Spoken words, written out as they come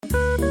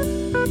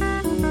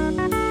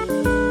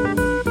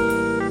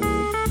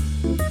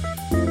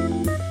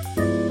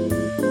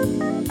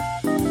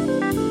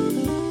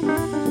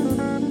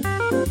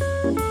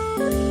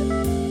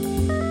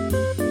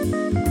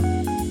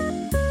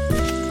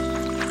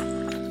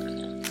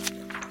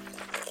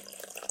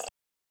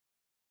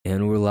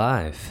And we're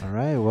live. All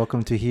right,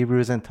 welcome to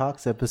Hebrews and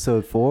Talks,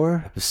 episode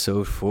 4.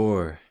 Episode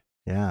 4.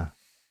 Yeah.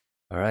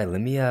 All right, let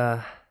me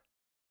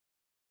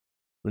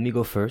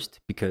go first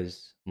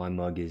because my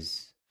mug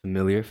is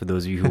familiar for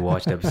those of you who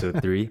watched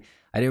episode 3.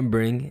 I didn't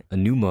bring a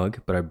new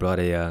mug, but I brought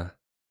a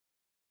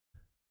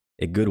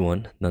good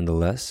one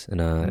nonetheless.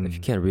 And if you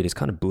can't read, it's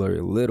kind of blurry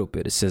a little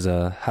bit. It says,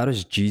 how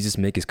does Jesus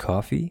make his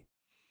coffee?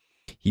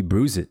 He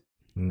brews it.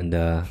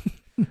 And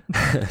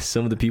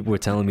some of the people were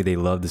telling me they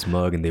love this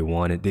mug and they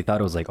want it. They thought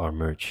it was like our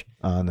merch.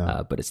 Oh,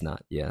 no. But it's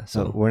not. Yeah.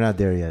 So So we're not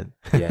there yet.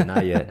 yeah,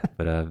 not yet.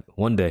 But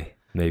one day,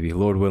 maybe,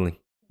 Lord willing.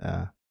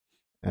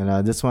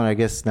 And this one, I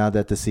guess now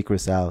that the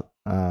secret's out,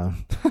 My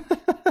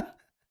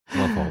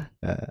fault.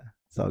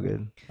 it's all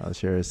good. I'll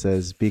share. It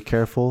says, be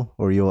careful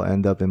or you'll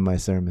end up in my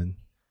sermon.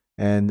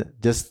 And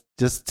just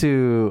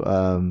to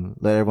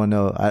let everyone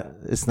know,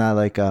 it's not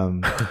like,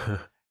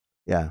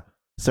 yeah.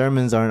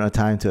 Sermons aren't a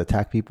time to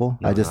attack people.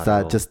 No, I just not at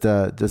thought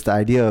all. just the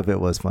idea of it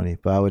was funny,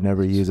 but I would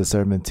never use a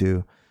sermon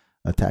to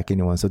attack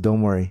anyone. So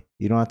don't worry.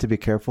 You don't have to be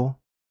careful.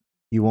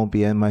 You won't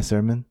be in my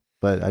sermon,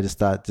 but I just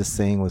thought just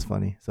saying was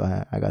funny. So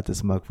I got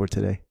this mug for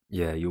today.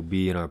 Yeah, you'll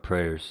be in our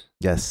prayers.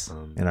 Yes,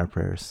 in our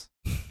prayers.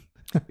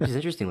 Which is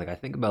interesting. Like, I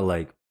think about,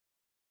 like,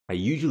 I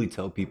usually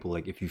tell people,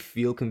 like, if you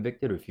feel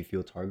convicted or if you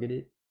feel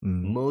targeted,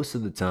 most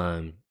of the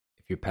time,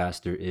 if your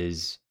pastor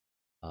is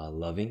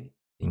loving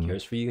and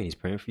cares for you and he's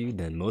praying for you,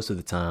 then most of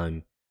the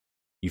time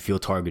you feel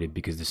targeted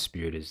because the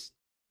Spirit is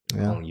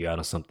calling you out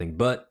on something.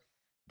 But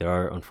there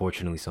are,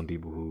 unfortunately, some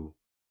people who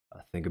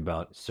think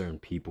about certain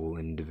people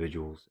and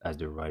individuals as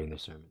they're writing their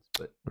sermons.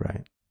 But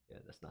Right. yeah,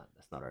 that's not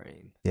our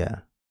aim. Yeah.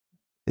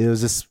 It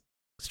was just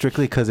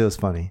strictly because it was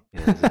funny.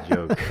 Yeah, it's a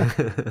joke.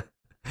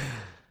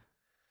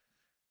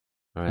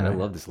 All right, I Alright.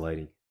 love this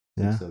lighting.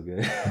 It Yeah. looks so good.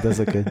 It does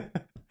look good.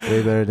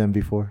 Way better than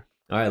before.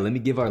 All right, let me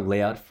give our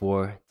layout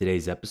for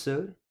today's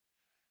episode.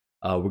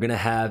 We're going to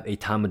have a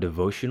time of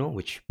devotional,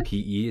 which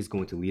PE is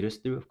going to lead us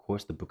through, of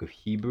course, the book of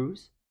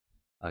Hebrews.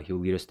 He'll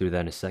lead us through that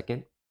in a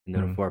second. And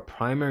then for our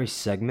primary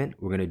segment,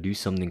 we're going to do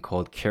something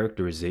called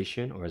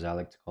characterization, or as I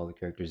like to call it,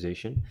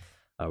 characterization.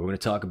 We're going to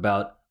talk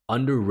about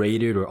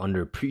underrated or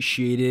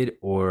underappreciated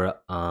or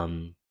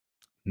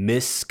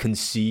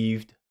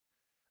misconceived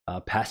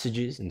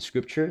passages in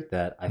Scripture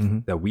that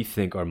that we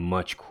think are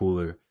much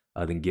cooler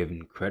than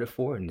given credit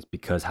for, and it's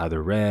because how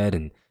they're read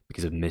and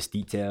because of missed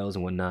details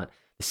and whatnot.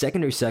 The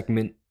secondary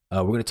segment,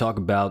 we're going to talk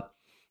about,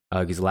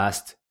 because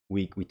last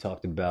week we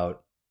talked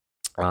about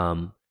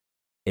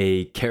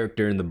a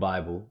character in the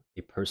Bible,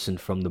 a person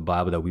from the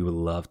Bible that we would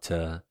love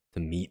to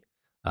meet.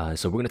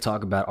 So we're going to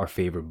talk about our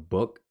favorite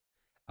book,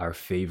 our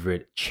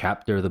favorite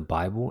chapter of the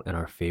Bible, and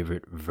our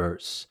favorite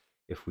verse,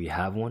 if we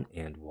have one,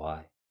 and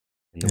why.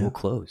 And then we'll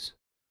close.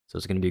 So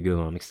it's going to be a good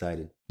one. I'm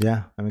excited.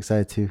 Yeah, I'm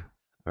excited too.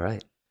 All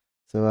right.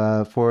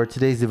 So for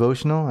today's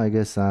devotional, I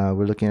guess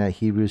we're looking at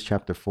Hebrews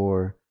chapter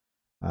 4,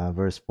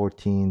 verse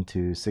 14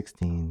 to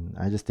 16.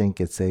 I just think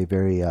it's a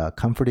very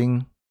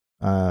comforting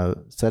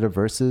set of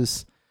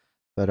verses,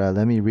 but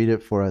let me read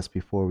it for us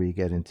before we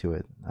get into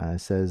it.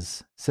 It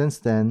says, since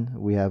then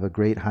we have a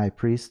great high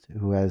priest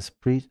who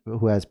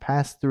has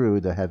passed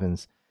through the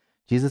heavens,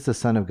 Jesus the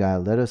Son of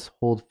God. Let us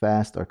hold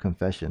fast our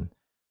confession,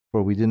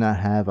 for we do not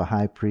have a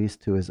high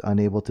priest who is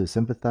unable to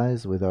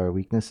sympathize with our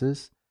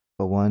weaknesses,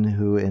 but one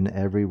who in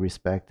every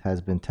respect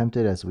has been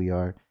tempted as we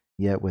are,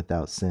 yet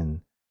without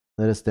sin.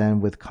 Let us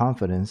then with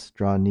confidence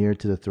draw near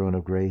to the throne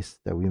of grace,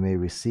 that we may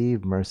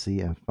receive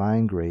mercy and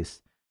find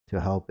grace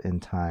to help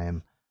in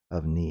time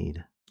of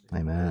need.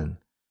 Amen.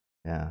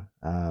 Yeah.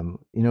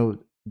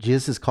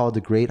 Jesus is called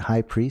the great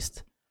high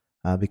priest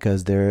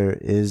because there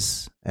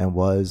is and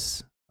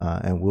was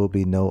and will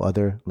be no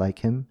other like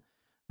him.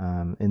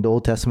 In the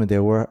Old Testament,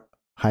 there were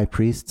high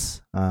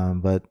priests,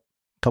 but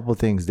a couple of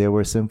things. They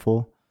were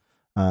sinful.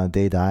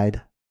 They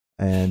died,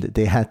 and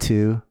they had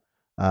to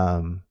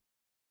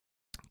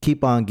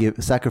keep on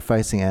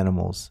sacrificing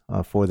animals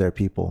for their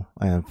people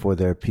and for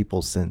their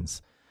people's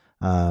sins.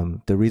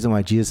 The reason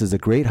why Jesus is a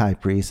great high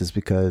priest is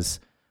because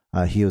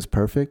he was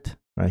perfect.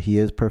 Right? He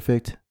is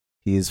perfect.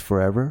 He is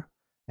forever,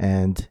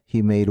 and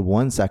he made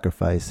one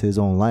sacrifice, his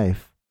own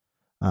life,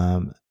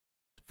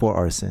 for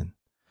our sin.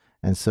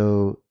 And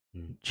so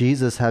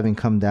Jesus, having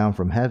come down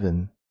from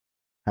heaven,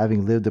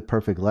 having lived a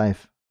perfect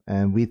life,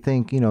 and we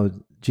think,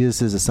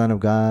 Jesus is the Son of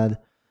God.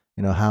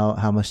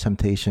 How much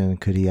temptation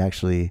could he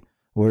actually?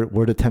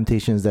 Were the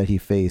temptations that he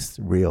faced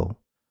real?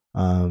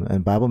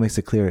 And Bible makes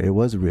it clear it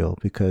was real,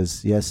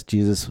 because yes,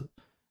 Jesus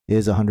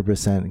is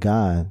 100%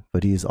 God,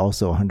 but he's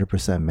also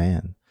 100%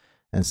 man.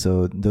 And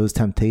so those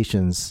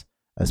temptations,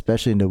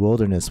 especially in the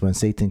wilderness when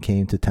Satan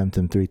came to tempt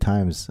him 3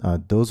 times,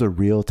 those are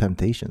real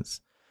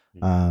temptations.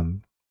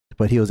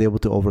 But he was able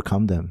to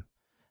overcome them.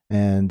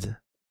 And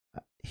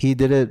he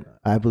did it,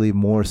 I believe,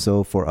 more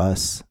so for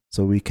us,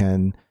 so we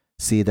can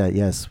see that,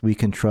 yes, we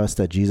can trust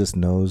that Jesus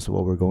knows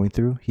what we're going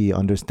through. He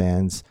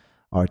understands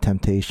our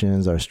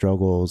temptations, our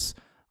struggles,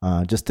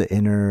 just the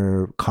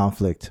inner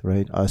conflict,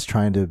 right? Us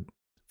trying to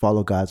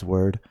follow God's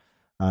word,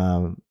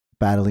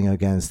 battling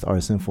against our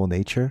sinful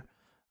nature.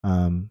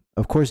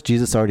 Of course,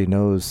 Jesus already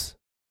knows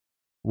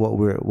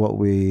what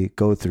we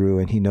go through,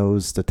 and he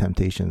knows the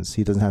temptations.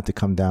 He doesn't have to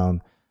come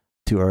down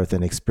to earth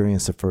and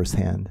experience it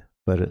firsthand.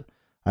 But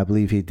I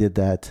believe he did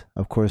that,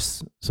 of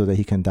course, so that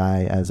he can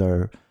die as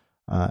our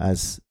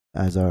as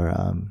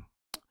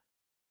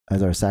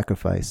our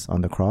sacrifice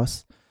on the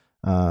cross.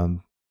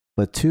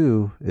 But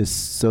two is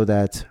so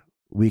that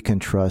we can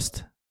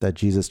trust that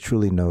Jesus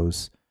truly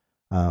knows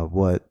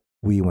what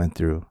we went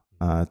through.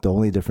 The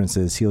only difference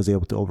is he was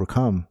able to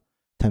overcome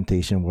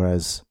temptation,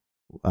 whereas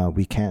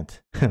we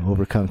can't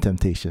overcome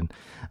temptation.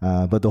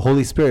 But the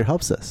Holy Spirit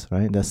helps us,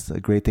 right? That's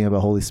the great thing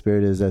about Holy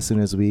Spirit, is as soon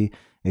as we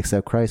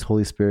accept Christ,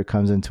 Holy Spirit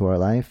comes into our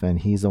life, and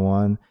he's the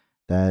one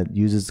that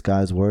uses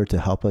God's word to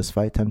help us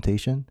fight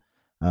temptation.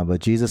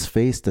 But Jesus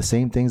faced the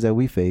same things that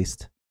we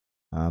faced,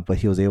 but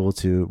he was able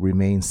to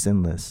remain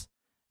sinless.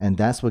 And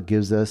that's what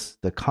gives us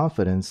the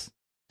confidence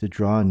to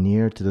draw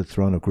near to the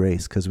throne of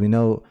grace, because we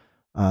know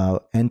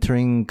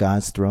entering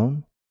God's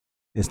throne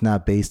is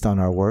not based on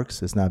our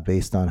works. It's not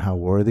based on how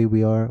worthy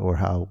we are or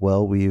how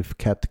well we've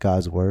kept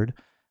God's word,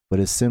 but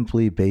it's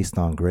simply based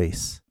on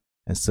grace.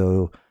 And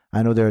so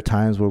I know there are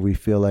times where we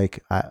feel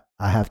like I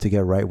have to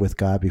get right with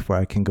God before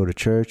I can go to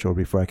church or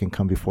before I can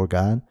come before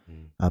God.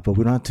 But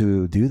we don't have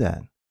to do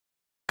that.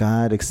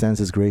 God extends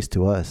his grace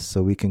to us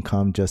so we can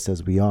come just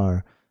as we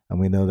are. And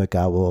we know that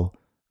God will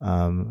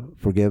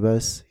forgive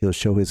us. He'll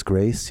show his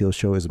grace. He'll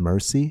show his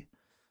mercy.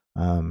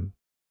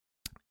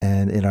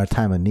 And in our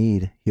time of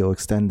need, he'll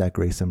extend that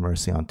grace and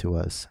mercy onto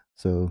us.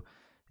 So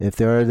if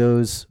there are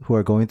those who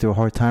are going through a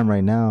hard time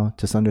right now,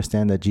 just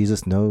understand that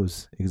Jesus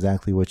knows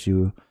exactly what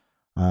you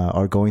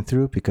are going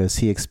through, because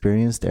he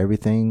experienced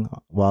everything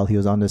while he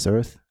was on this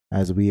earth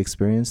as we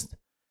experienced.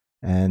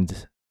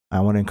 And I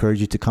want to encourage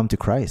you to come to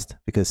Christ,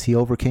 because he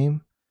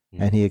overcame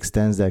and he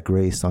extends that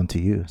grace onto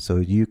you. So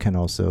you can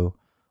also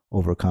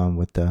overcome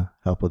with the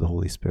help of the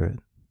Holy Spirit.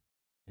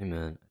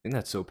 Amen. I think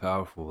that's so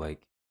powerful.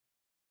 Like,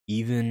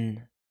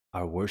 even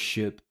our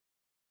worship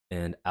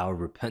and our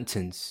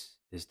repentance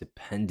is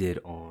dependent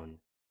on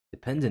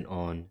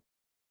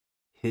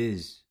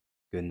his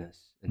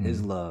goodness and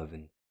his love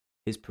and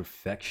his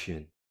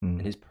perfection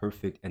and his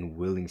perfect and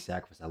willing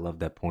sacrifice. I love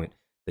that point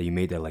that you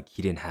made, that like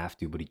he didn't have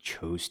to, but he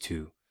chose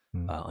to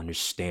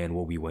understand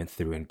what we went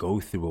through and go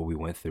through what we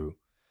went through.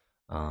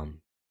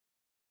 And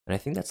I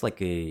think that's like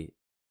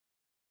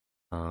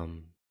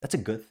that's a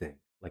good thing.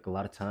 Like, a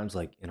lot of times,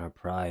 like in our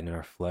pride and in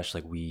our flesh,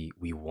 like we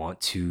want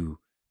to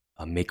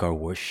make our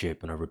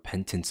worship and our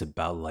repentance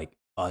about like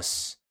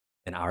us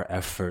and our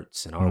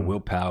efforts and our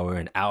willpower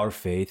and our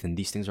faith, and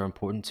these things are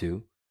important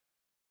too.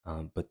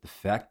 But the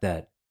fact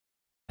that,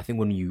 I think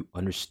when you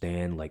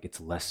understand like it's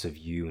less of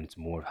you and it's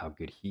more of how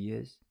good he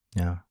is,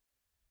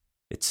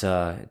 it's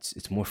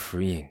more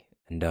freeing,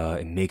 and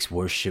it makes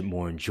worship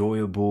more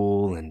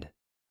enjoyable, and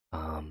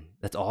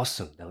that's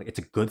awesome. That like it's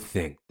a good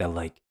thing that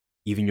like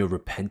even your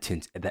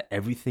repentance, that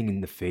everything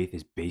in the faith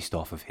is based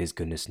off of his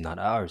goodness, not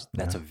ours.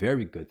 That's a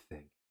very good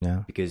thing.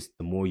 Yeah. Because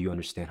the more you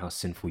understand how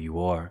sinful you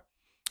are,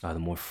 the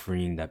more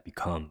freeing that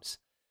becomes.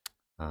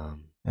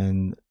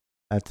 And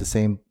at the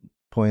same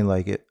point,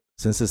 like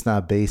since it's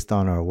not based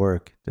on our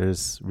work,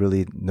 there's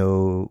really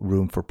no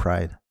room for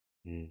pride,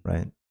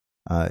 right?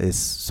 It's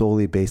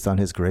solely based on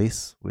his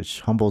grace,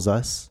 which humbles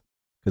us,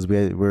 because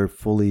we're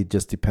fully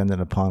just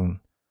dependent upon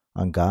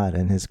God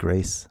and his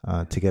grace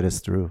to get us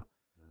through.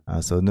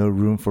 So no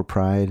room for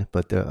pride,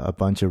 but a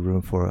bunch of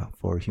room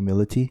for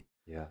humility.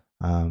 Yeah.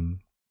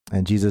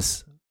 And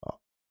Jesus,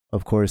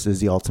 of course, is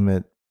the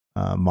ultimate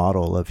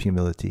model of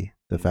humility.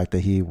 The fact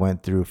that he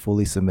went through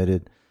fully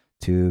submitted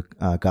to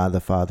God the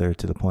Father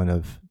to the point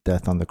of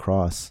death on the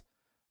cross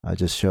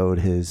just showed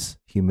his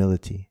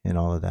humility in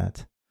all of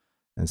that.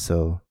 And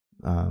so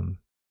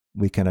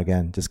we can,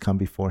 again, just come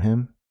before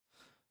him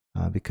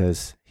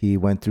because he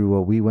went through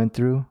what we went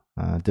through.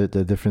 The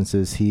difference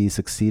is he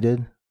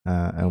succeeded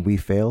and we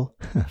fail.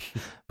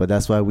 But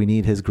that's why we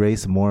need his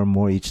grace more and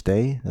more each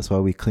day. That's why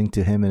we cling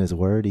to him and his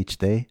word each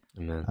day.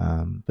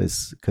 Amen. But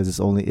it's because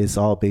it's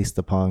all based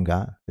upon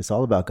God. It's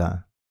all about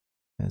God.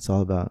 It's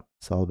all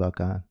about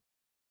God.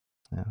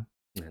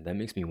 Yeah, that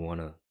makes me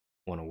wanna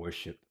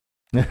worship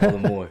all the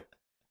more.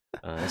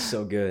 That's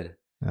so good.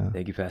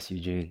 Thank you, Pastor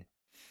Eugene.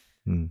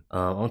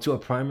 On to our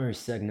primary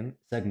segment.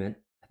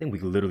 I think we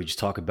could literally just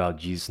talk about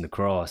Jesus and the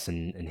cross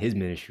and his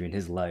ministry and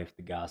his life,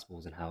 the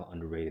Gospels, and how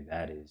underrated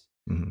that is.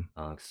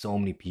 So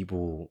many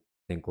people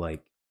think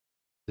like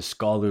the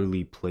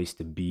scholarly place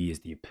to be is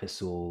the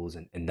epistles,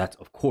 and that's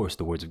of course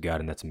the words of God,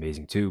 and that's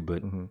amazing too.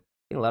 But I think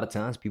a lot of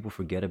times people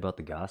forget about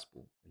the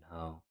gospel and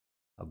how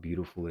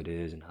beautiful it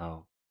is, and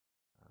how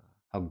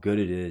good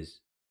it is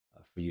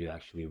for you to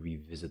actually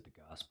revisit the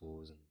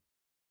gospels. And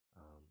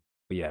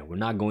but yeah, we're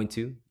not going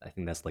to. I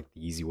think that's like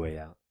the easy way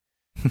out.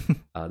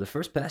 The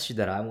first passage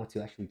that I want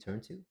to actually turn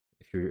to,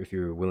 if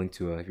you're willing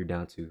to, if you're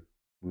down to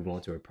move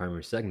on to our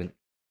primary segment,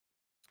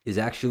 is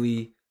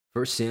actually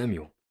 1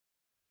 Samuel.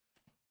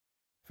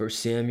 1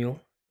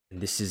 Samuel,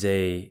 and this is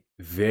a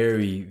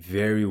very,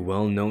 very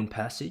well-known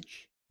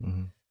passage.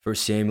 1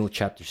 Samuel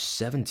chapter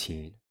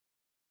 17.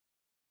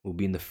 will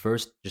be in the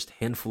first just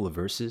handful of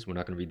verses. We're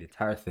not going to read the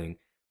entire thing,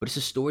 but it's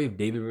a story of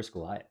David versus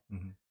Goliath.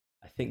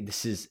 I think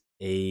this is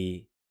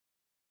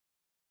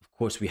of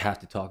course, we have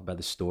to talk about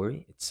the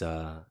story. It's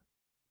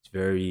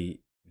very,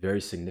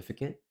 very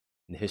significant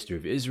in the history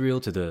of Israel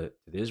to the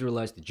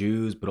Israelites, the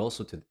Jews, but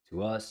also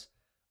to us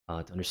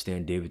to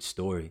understand David's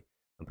story.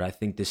 But I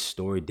think this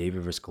story,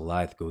 David versus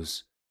Goliath,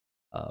 goes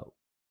uh,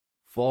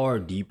 far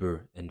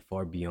deeper and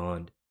far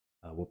beyond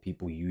what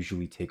people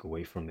usually take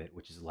away from it,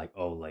 which is like,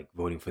 oh, like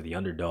voting for the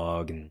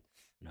underdog and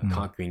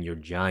conquering your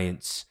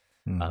giants.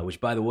 Which,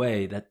 by the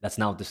way, that's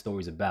not what the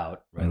story's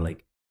about, right?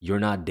 Like, you're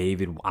not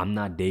David, I'm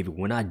not David,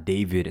 we're not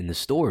David in the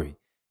story,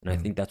 and I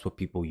think that's what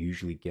people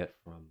usually get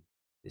from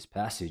this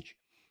passage.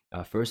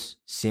 First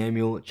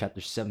Samuel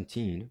chapter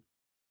 17.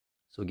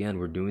 So again,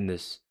 we're doing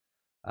this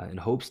in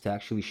hopes to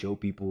actually show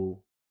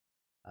people,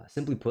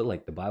 simply put,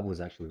 like the Bible is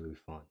actually really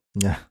fun.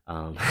 Yeah.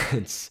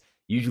 It's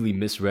usually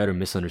misread or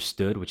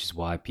misunderstood, which is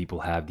why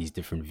people have these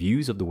different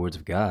views of the words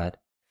of God.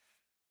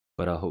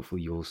 But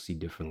hopefully you'll see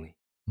differently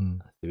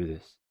through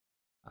this.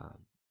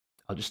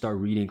 I'll just start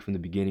reading from the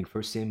beginning.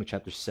 1 Samuel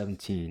chapter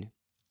 17,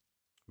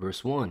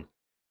 verse 1.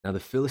 Now the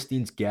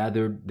Philistines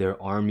gathered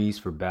their armies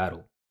for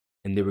battle,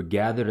 and they were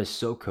gathered at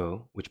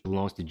Soko, which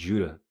belongs to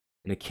Judah,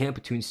 in a camp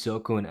between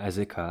Soko and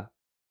Azekah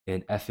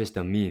and Ephes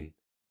Damim.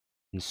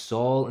 And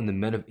Saul and the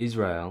men of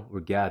Israel were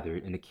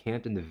gathered and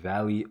encamped in the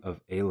valley of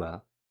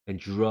Elah and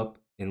drew up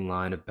in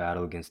line of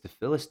battle against the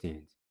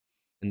Philistines.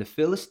 And the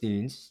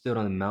Philistines stood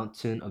on the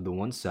mountain of the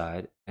one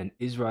side, and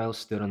Israel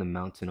stood on the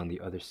mountain on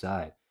the other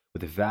side,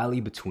 with a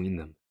valley between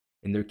them.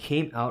 And there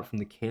came out from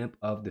the camp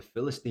of the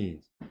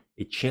Philistines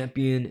a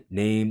champion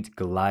named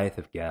Goliath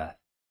of Gath,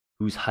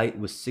 whose height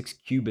was 6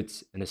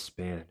 cubits and a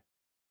span.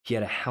 He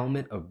had a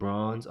helmet of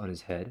bronze on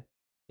his head,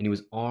 and he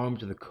was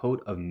armed with a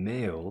coat of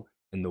mail,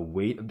 and the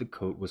weight of the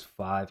coat was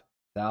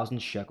 5,000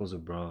 shekels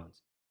of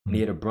bronze. And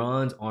he had a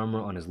bronze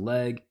armor on his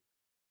legs,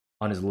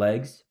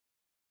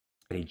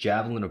 and a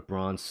javelin of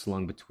bronze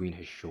slung between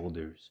his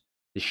shoulders.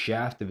 The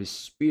shaft of his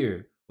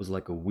spear was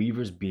like a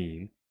weaver's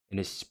beam, and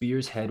his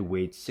spear's head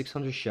weighed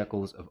 600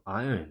 shekels of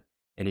iron,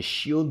 and his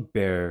shield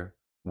bearer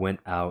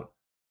went out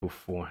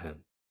before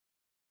him.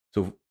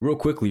 So real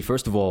quickly,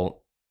 first of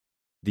all,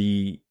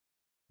 the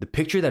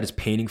picture that is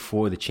painting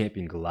for the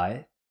champion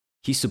Goliath,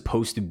 he's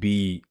supposed to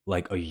be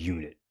like a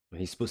unit. Right?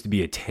 He's supposed to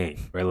be a tank,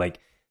 right? Like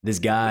this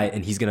guy,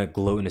 and he's gonna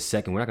gloat in a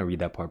second. We're not gonna read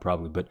that part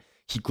probably, but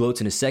he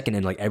gloats in a second,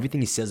 and like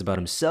everything he says about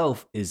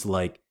himself is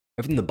like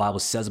everything the Bible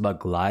says about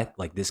Goliath.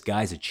 Like this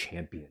guy's a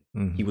champion.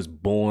 He was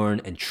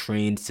born and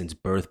trained since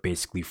birth,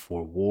 basically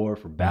for war,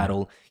 for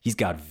battle. He's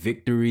got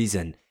victories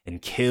and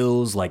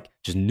kills, like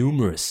just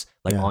numerous,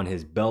 like on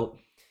his belt.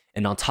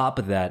 And on top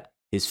of that,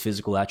 his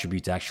physical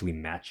attributes actually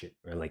match it,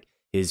 right? Like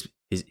his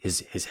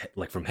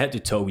like from head to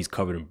toe, he's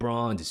covered in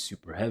bronze. He's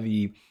super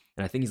heavy,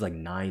 and I think he's like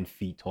 9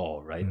 feet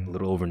tall, right? A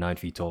little over 9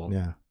 feet tall.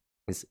 Yeah,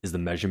 is the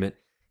measurement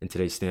in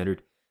today's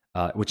standard,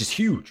 which is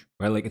huge,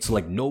 right? Like it's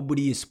like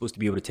nobody is supposed to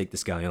be able to take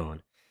this guy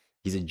on.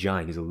 He's a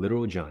giant. He's a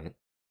literal giant.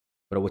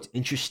 But what's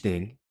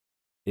interesting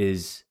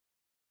is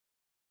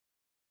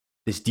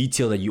this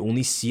detail that you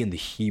only see in the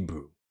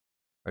Hebrew.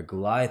 Right?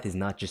 Goliath is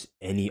not just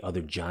any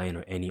other giant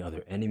or any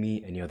other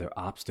enemy, any other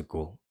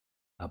obstacle.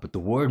 But the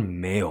word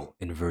male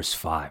in verse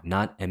 5,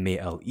 not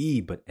M-A-L-E,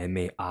 but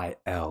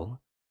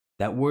M-A-I-L,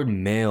 that word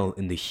male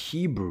in the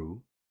Hebrew,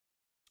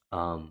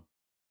 I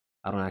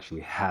don't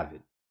actually have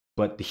it,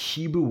 but the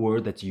Hebrew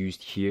word that's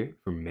used here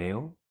for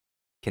male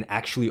can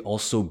actually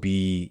also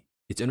be,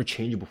 it's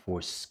interchangeable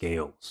for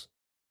scales,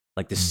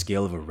 like the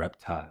scale of a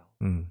reptile.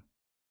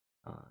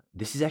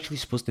 This is actually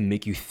supposed to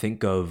make you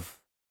think of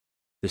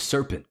the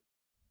serpent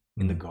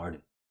in the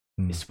garden.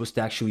 It's supposed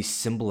to actually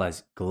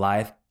symbolize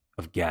Goliath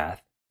of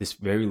Gath. This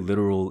very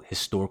literal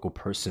historical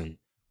person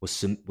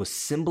was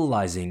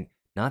symbolizing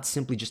not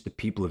simply just the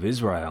people of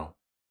Israel,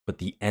 but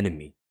the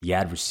enemy, the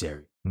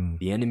adversary,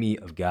 the enemy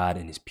of God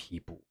and his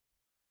people.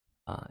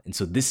 And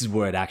so this is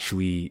where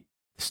the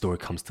story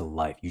comes to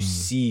life. You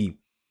see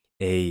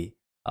a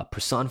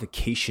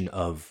personification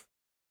of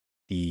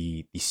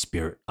the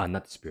spirit,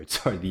 not the spirit,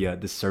 sorry,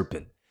 the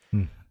serpent.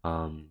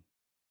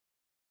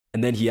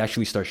 And then he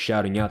actually starts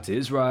shouting out to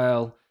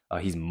Israel.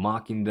 He's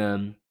mocking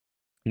them.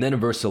 And then in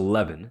verse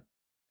 11,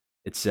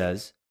 it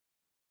says,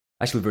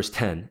 actually verse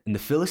 10, and the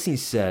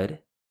Philistines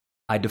said,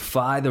 I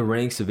defy the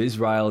ranks of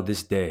Israel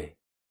this day.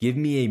 Give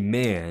me a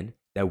man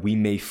that we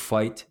may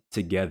fight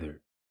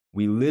together.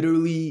 We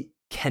literally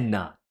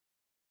cannot.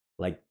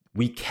 Like,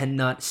 we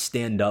cannot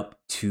stand up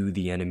to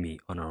the enemy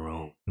on our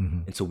own.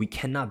 And so we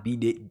cannot be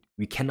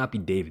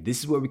David. This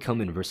is where we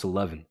come in verse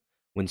 11.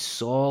 When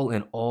Saul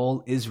and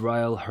all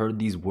Israel heard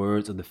these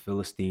words of the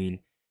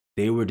Philistine,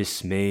 they were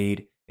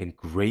dismayed and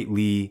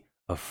greatly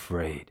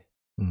afraid.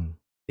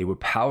 They were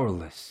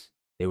powerless.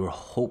 They were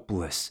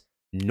hopeless.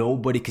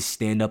 Nobody could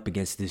stand up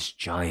against this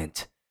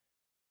giant,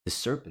 the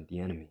serpent,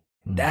 the enemy.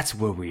 That's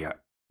where we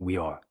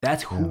are.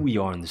 That's who we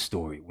are in the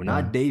story. We're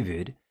not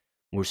David.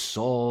 We're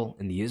Saul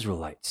and the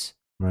Israelites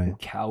who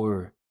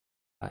cower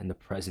in the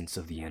presence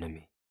of the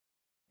enemy.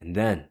 And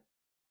then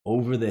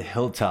over the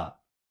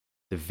hilltop.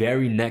 The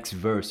very next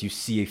verse, you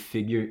see a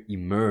figure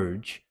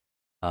emerge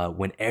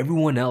when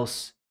everyone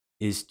else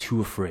is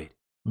too afraid.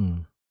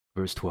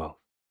 Verse 12.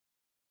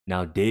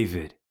 Now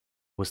David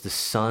was the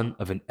son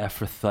of an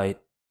Ephrathite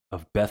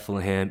of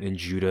Bethlehem in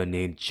Judah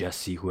named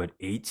Jesse, who had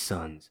 8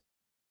 sons.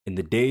 In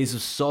the days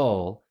of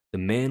Saul, the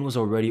man was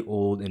already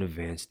old and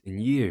advanced in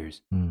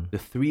years. The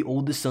 3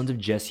 oldest sons of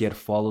Jesse had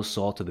followed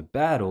Saul to the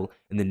battle,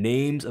 and the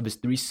names of his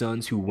 3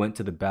 sons who went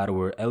to the battle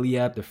were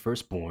Eliab the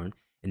firstborn,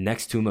 and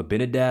next to him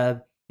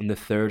Abinadab, and the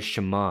third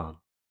Shammah.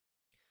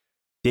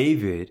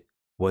 David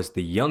was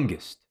the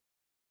youngest.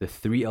 The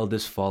 3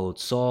 eldest followed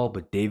Saul,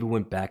 but David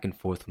went back and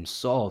forth from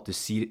Saul to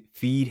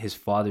feed his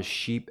father's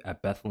sheep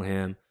at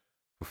Bethlehem.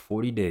 For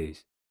 40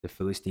 days, the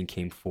Philistine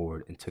came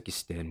forward and took his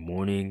stand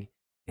morning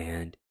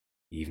and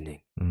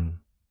evening.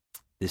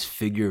 This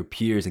figure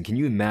appears, and can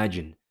you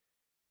imagine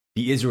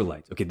the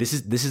Israelites? Okay, this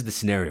is the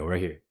scenario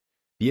right here.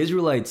 The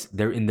Israelites,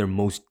 they're in their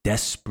most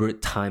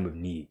desperate time of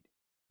need.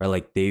 Right?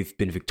 Like, they've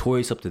been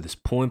victorious up to this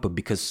point, but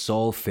because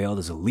Saul failed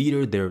as a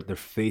leader, they're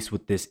faced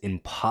with this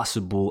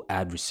impossible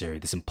adversary,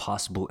 this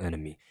impossible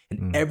enemy.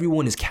 And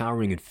everyone is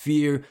cowering in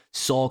fear.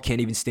 Saul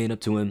can't even stand up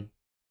to him.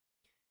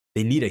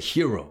 They need a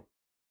hero.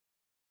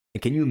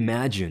 And can you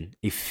imagine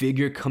a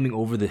figure coming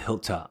over the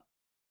hilltop?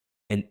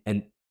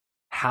 And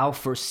how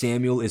First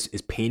Samuel is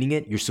painting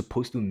it, you're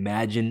supposed to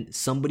imagine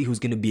somebody who's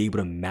going to be able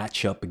to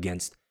match up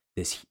against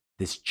this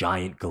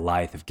giant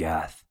Goliath of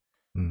Gath.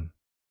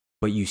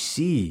 But you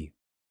see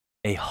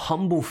a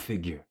humble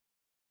figure,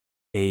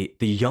 the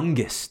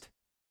youngest,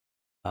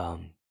 the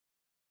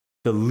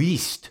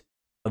least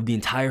of the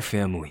entire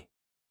family,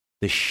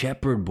 the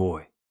shepherd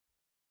boy,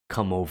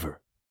 come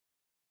over,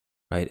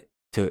 right,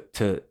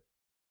 to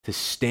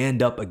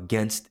stand up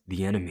against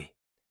the enemy.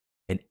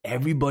 And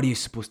everybody is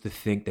supposed to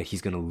think that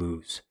he's going to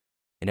lose.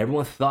 And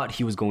everyone thought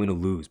he was going to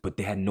lose, but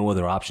they had no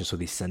other option, so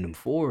they send him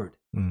forward.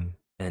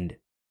 And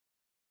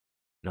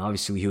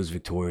obviously he was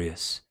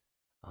victorious.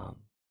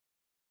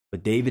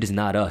 But David is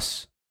not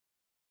us.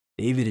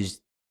 David is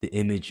the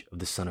image of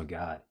the Son of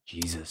God,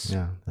 Jesus.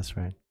 Yeah, that's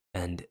right.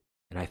 And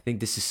I think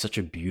this is such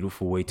a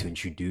beautiful way to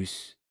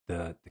introduce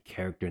the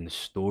character and the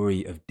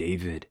story of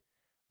David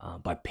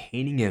by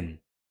painting him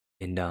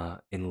in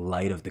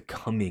light of the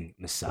coming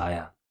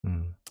Messiah.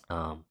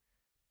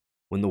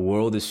 When the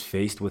world is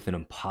faced with an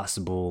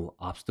impossible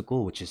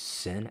obstacle, which is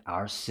sin,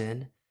 our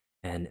sin,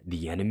 and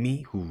the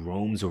enemy who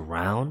roams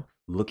around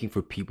looking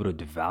for people to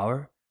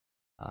devour,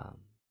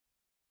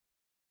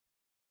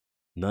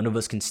 none of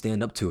us can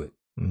stand up to it.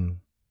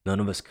 None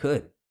of us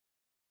could.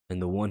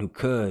 And the one who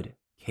could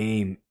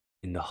came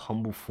in the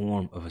humble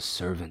form of a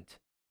servant.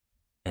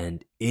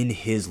 And in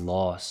his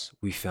loss,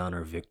 we found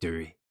our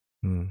victory.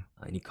 And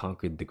he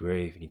conquered the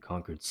grave, and he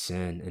conquered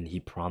sin, and he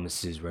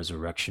promises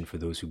resurrection for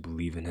those who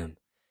believe in him.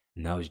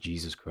 And that was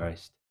Jesus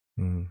Christ.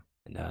 And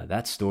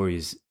that story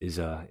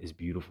is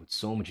beautiful. It's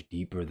so much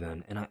deeper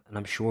than, and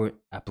I'm sure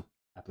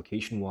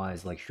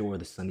application-wise, like, sure,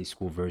 the Sunday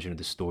school version of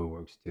the story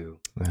works too.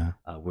 Yeah.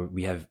 Where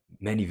we have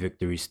many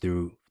victories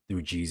through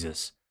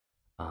Jesus.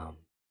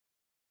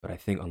 But I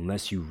think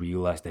unless you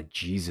realize that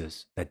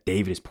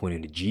David is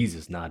pointing to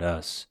Jesus, not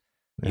us,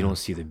 you don't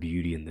see the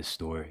beauty in this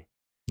story.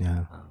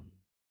 Yeah.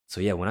 So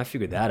yeah, when I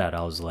figured that out,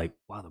 I was like,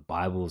 wow, the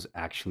Bible is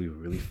actually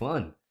really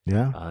fun.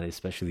 Yeah.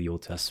 Especially the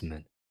Old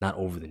Testament. Not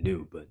over the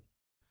New, but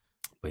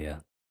yeah.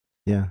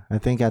 Yeah. I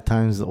think at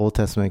times the Old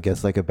Testament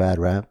gets like a bad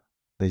rap.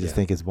 They just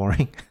think it's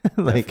boring.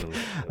 Like,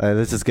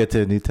 let's just get to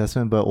the New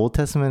Testament. But Old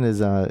Testament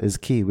is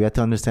key. We have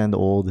to understand the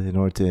Old in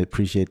order to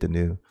appreciate the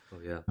New. Oh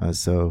yeah.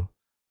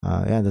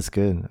 Yeah, that's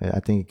good. I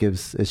think it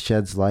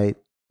sheds light,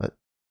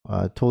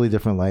 a totally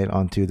different light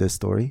onto this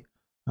story.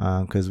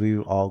 Because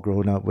we've all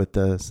grown up with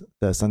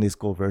the Sunday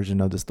school version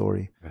of the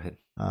story. Right.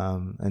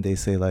 And they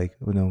say, like,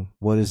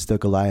 what is the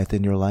Goliath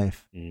in your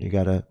life? You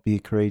gotta be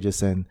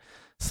courageous and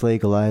slay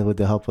Goliath with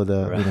the help of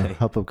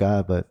help of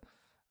God. But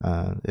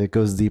it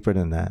goes deeper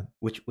than that.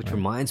 Which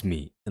reminds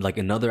me, like,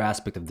 another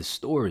aspect of the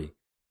story.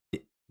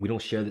 We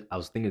don't share this. I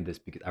was thinking of this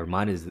because I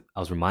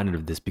was reminded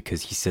of this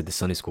because he said the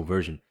Sunday school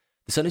version.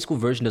 The Sunday school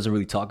version doesn't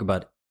really talk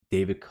about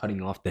David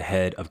cutting off the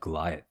head of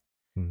Goliath.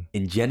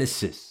 In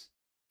Genesis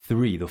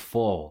 3, the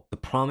fall, the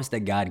promise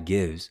that God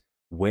gives,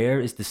 where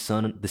is the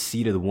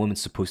seed of the woman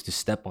supposed to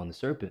step on the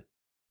serpent?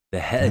 The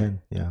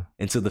head. Yeah.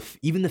 And so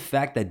even the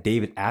fact that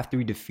David, after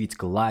he defeats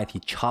Goliath, he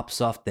chops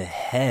off the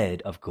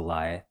head of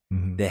Goliath,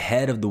 the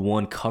head of the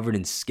one covered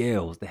in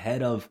scales, the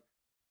head of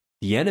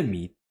the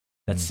enemy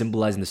that's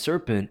symbolizing the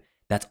serpent,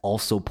 that's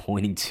also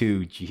pointing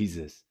to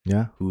Jesus.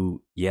 Yeah.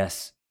 Who,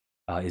 yes,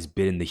 is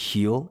bitten the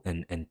heel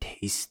and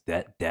tastes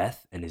that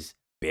death and is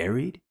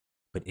buried.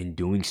 But in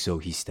doing so,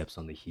 he steps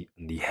on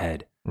the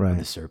head of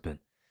the serpent.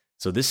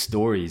 So this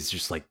story is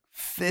just like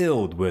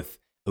filled with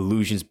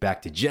allusions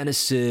back to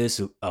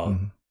Genesis,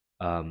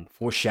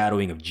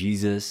 foreshadowing of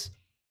Jesus. So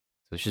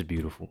it's just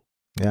beautiful.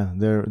 Yeah,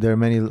 there are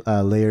many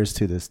layers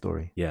to this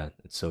story. Yeah,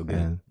 it's so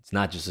good. It's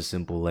not just a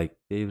simple like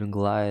David and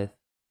Goliath.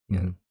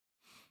 Yeah.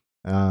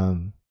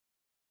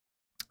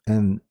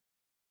 And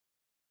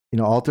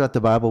all throughout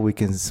the Bible, we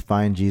can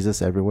find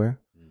Jesus everywhere.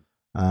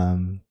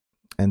 Um,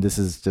 and this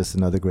is just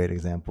another great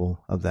example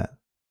of that.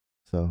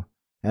 So,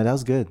 yeah, that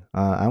was good.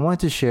 I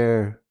wanted to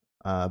share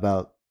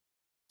about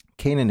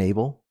Cain and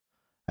Abel.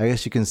 I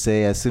guess you can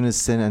say as soon as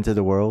sin entered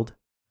the world,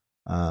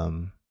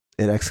 it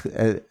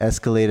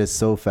escalated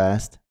so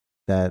fast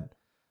that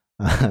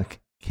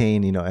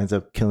Cain, ends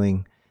up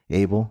killing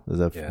Abel.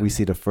 We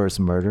see the first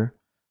murder,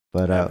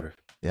 but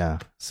yeah.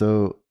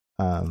 So,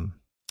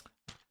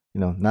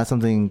 not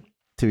something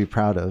to be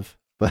proud of.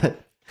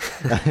 But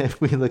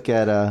if we look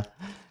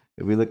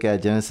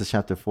at Genesis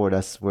chapter 4,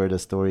 that's where the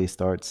story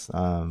starts.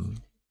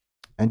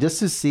 And just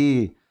to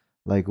see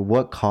like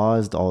what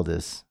caused all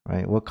this,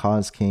 right? What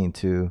caused Cain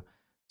to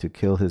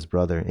kill his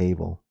brother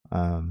Abel?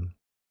 I'm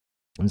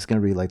just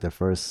gonna read like the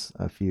first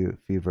few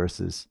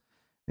verses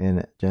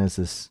in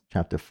Genesis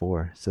chapter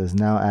 4. It says,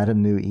 "Now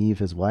Adam knew Eve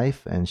his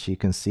wife, and she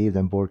conceived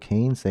and bore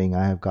Cain, saying,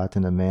 I have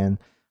gotten a man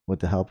with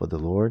the help of the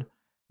Lord.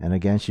 And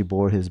again she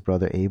bore his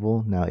brother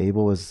Abel. Now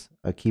Abel was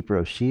a keeper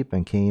of sheep,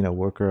 and Cain a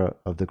worker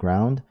of the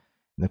ground.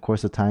 In the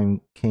course of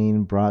time,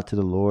 Cain brought to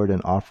the Lord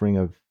an offering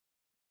of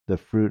the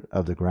fruit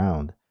of the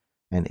ground.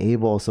 And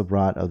Abel also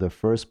brought of the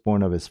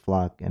firstborn of his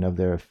flock and of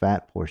their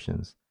fat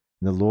portions.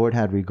 And the Lord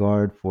had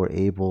regard for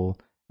Abel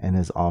and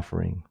his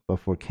offering, but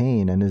for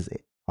Cain and his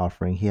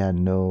offering he had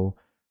no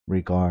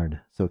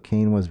regard. So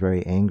Cain was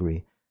very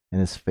angry,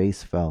 and his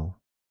face fell."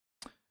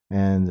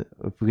 And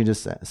if we can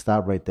just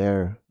stop right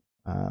there,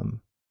 and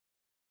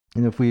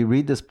if we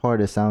read this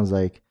part, it sounds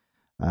like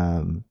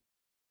at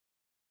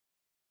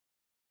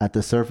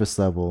the surface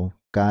level,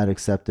 God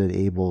accepted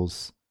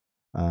Abel's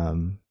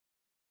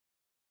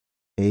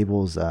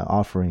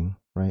offering,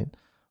 right,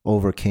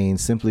 over Cain,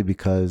 simply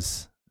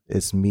because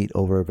it's meat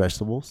over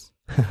vegetables,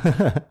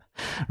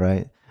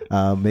 right?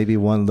 Maybe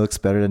one looks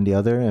better than the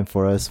other, and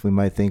for us, we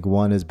might think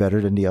one is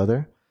better than the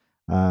other,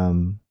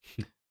 and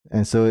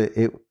so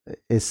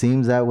it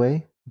seems that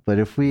way. But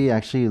if we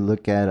actually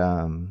look at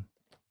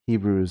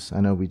Hebrews,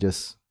 I know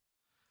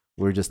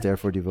we're just there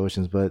for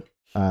devotions, but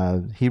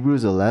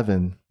Hebrews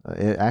 11,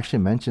 it actually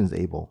mentions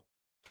Abel.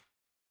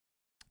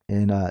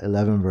 In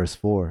 11 verse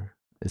 4,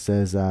 it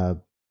says,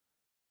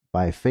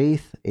 "By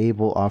faith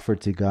Abel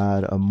offered to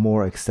God a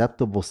more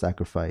acceptable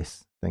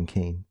sacrifice than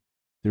Cain,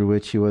 through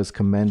which he was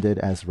commended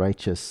as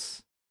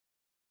righteous.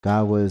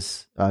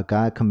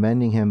 God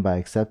commending him by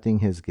accepting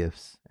his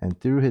gifts, and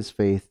through his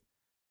faith,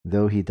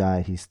 though he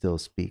died, he still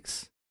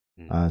speaks."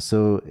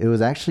 So it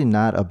was actually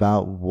not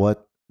about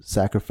what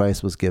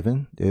sacrifice was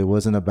given. It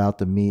wasn't about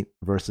the meat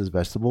versus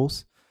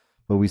vegetables,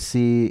 but we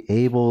see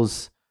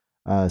Abel's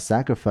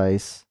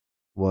sacrifice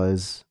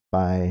was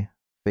by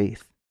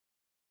faith,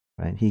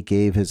 right? He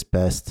gave his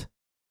best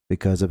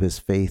because of his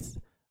faith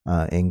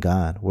in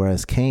God.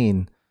 Whereas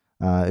Cain,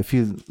 if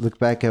you look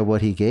back at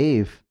what he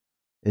gave,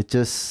 it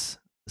just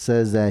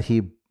says that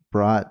he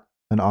brought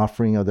an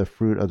offering of the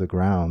fruit of the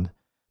ground.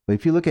 But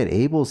if you look at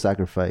Abel's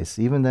sacrifice,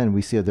 even then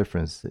we see a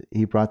difference.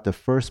 He brought the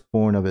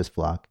firstborn of his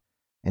flock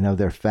and of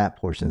their fat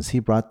portions. He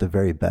brought the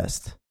very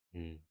best.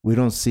 We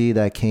don't see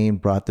that Cain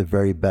brought the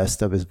very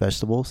best of his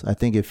vegetables. I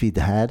think if he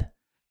had,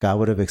 God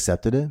would have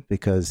accepted it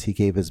because he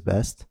gave his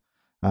best.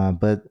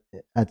 But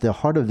at the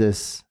heart of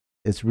this,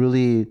 it's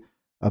really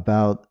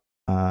about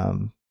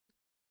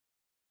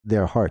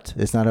their heart.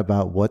 It's not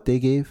about what they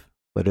gave,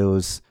 but it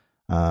was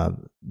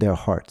their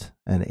heart.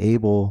 And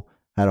Abel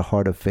had a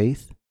heart of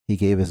faith. He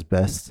gave his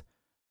best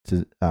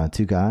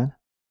to God,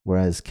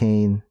 whereas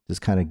Cain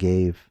just kind of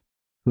gave,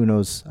 who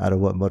knows out of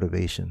what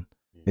motivation.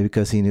 Maybe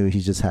because he knew he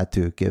just had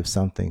to give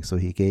something, so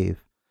he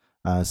gave.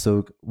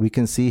 So we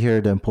can see here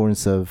the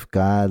importance of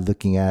God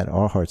looking at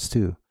our hearts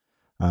too.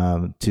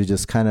 To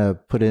just kind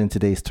of put it in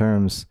today's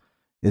terms,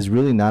 is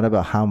really not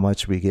about how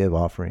much we give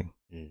offering.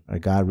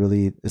 God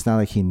really, it's not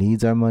like he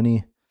needs our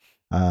money.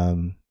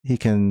 He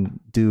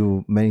can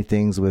do many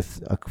things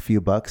with a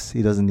few bucks.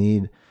 He doesn't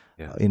need,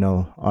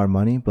 our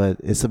money, but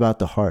it's about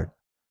the heart,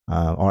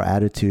 our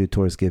attitude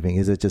towards giving.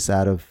 Is it just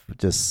out of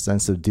just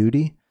sense of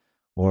duty,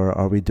 or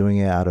are we doing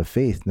it out of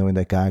faith, knowing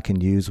that God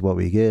can use what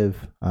we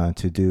give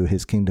to do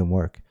his kingdom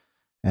work?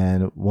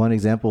 And one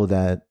example of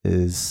that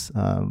is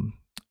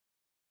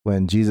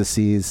when Jesus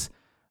sees,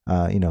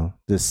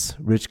 this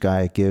rich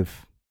guy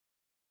give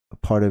a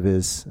part of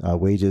his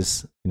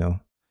wages, in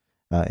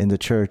the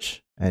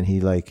church, and he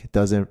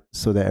does it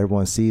so that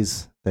everyone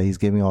sees that he's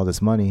giving all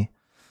this money.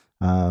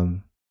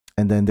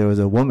 And then there was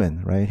a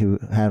woman, right, who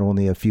had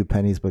only a few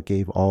pennies, but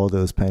gave all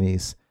those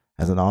pennies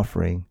as an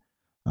offering.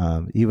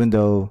 Even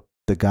though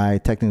the guy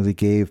technically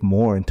gave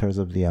more in terms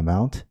of the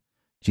amount,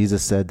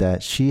 Jesus said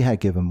that she had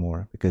given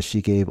more because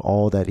she gave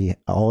all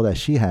that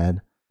she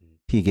had.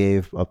 He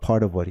gave a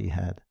part of what he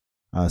had.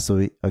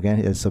 So again,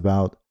 it's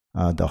about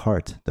the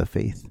heart, the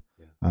faith.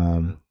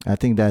 I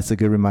think that's a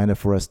good reminder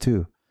for us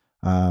too.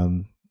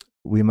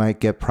 We might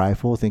get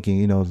prideful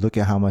thinking, look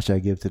at how much I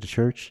give to the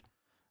church.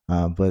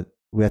 But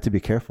we have to be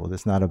careful.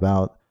 It's not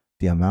about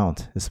the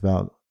amount. It's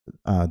about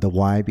the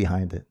why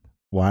behind it.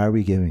 Why are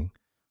we giving?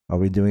 Are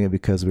we doing it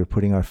because we're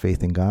putting our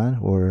faith in God,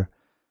 or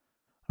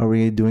are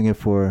we doing it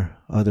for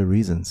other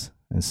reasons?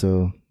 And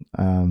so,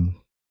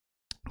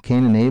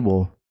 Cain and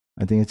Abel,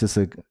 I think it's just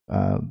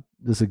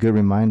a good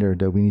reminder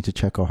that we need to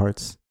check our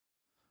hearts,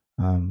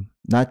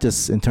 not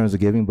just in terms of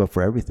giving, but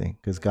for everything,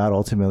 because God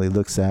ultimately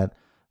looks at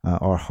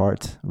our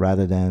heart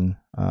rather than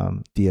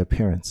the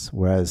appearance.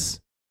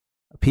 Whereas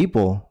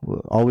people,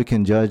 all we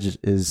can judge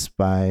is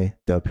by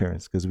the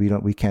appearance, because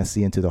we can't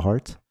see into the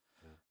heart.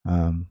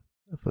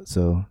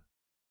 So,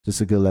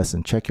 just a good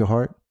lesson: check your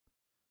heart,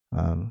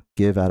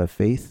 give out of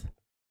faith,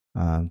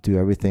 do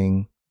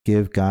everything,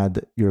 give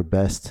God your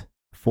best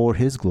for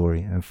His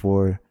glory and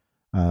for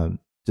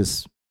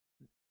just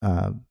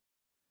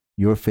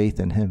your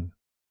faith in Him,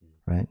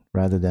 right?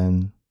 Rather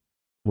than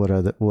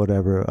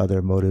whatever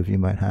other motive you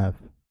might have.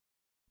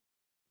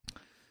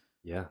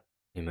 Yeah,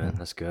 amen.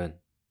 That's good.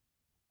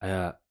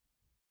 I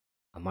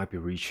might be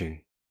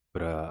reaching,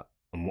 but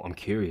I'm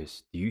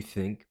curious. Do you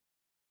think,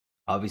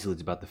 obviously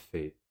it's about the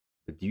faith,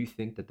 but do you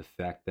think that the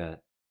fact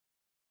that,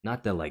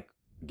 not that like,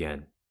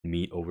 again,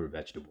 meat over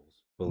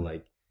vegetables, but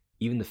like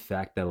even the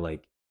fact that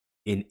like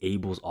in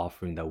Abel's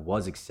offering that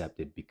was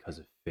accepted because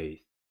of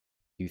faith,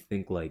 do you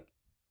think like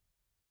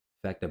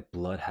the fact that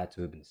blood had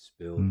to have been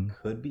spilled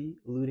could be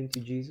alluding to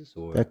Jesus,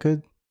 or that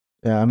could?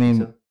 Yeah, I mean,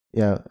 so?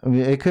 Yeah, I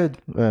mean it could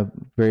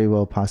very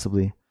well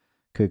possibly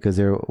could, because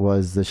there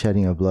was the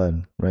shedding of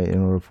blood, right,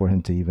 in order for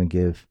him to even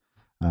give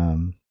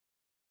the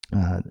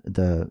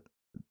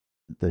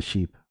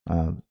sheep,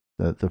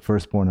 the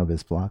firstborn of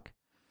his flock.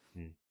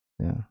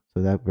 Yeah,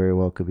 so that very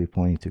well could be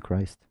pointing to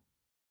Christ.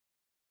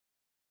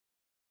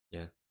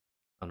 Yeah,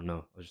 I don't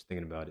know. I was just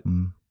thinking about it.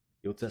 The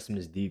Old Testament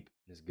is deep.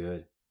 It's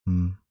good.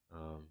 I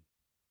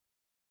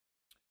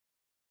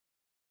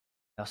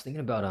was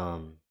thinking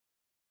about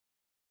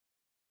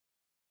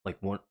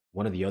like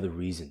one of the other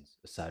reasons,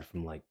 aside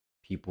from like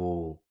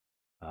people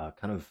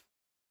kind of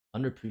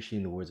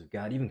underappreciating the words of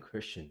God, even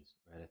Christians,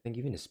 right? I think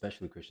even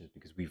especially Christians,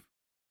 because we've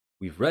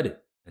read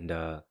it and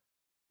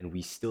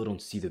we still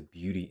don't see the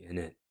beauty in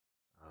it,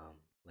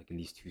 like in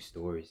these two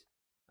stories.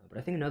 But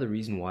I think another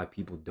reason why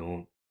people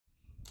don't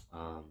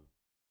um,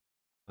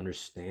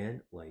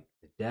 understand like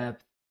the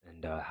depth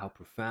and how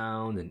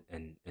profound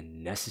and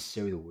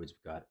necessary the words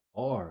of God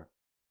are,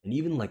 and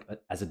even like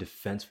as a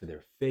defense for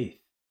their faith,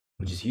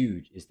 which is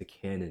huge, is the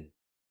canon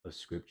of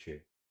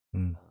Scripture.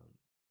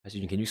 Pastor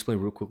Eugene, can you explain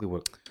real quickly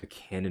what the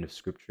canon of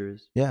Scripture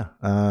is? Yeah,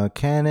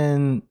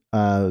 canon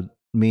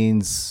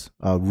means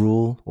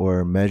rule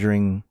or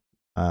measuring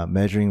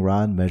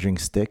rod, measuring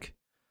stick.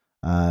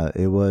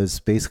 It was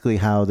basically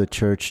how the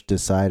church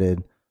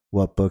decided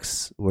what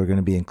books were going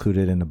to be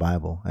included in the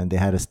Bible, and they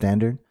had a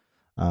standard.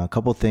 A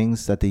couple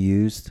things that they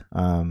used,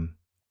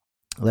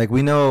 like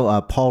we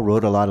know, Paul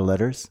wrote a lot of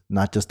letters,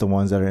 not just the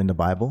ones that are in the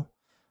Bible,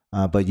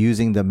 but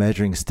using the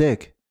measuring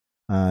stick,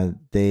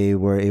 they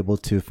were able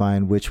to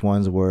find which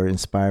ones were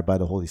inspired by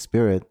the Holy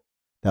Spirit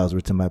that was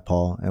written by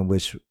Paul, and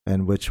which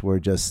were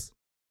just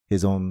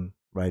his own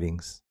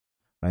writings,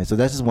 right? So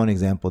that's just one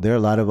example. There are a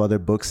lot of other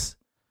books.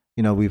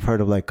 You know, we've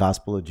heard of like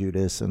Gospel of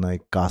Judas and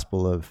like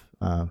Gospel of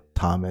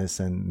Thomas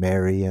and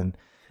Mary and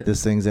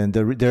these things, and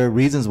there are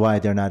reasons why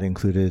they're not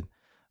included.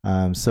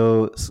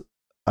 So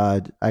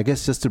I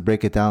guess just to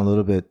break it down a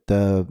little bit,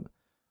 the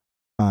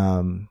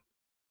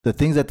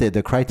things that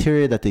the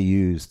criteria that they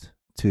used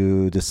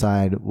to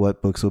decide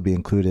what books will be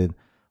included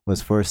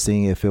was first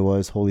seeing if it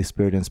was Holy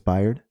Spirit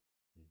inspired.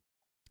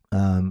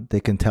 They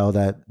can tell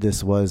that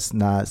this was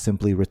not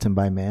simply written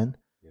by man,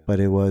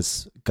 but it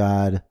was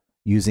God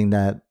using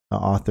that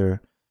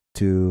author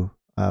to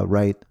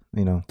write,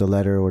 the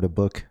letter or the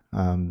book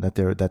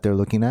that they're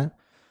looking at.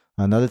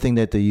 Another thing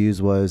that they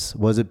used was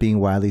it being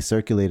widely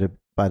circulated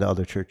by the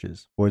other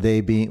churches? Were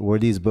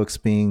these books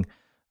being,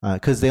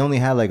 because they only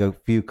had like a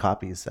few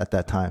copies at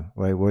that time,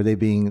 right? Were they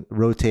being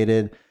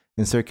rotated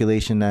in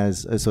circulation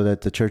as so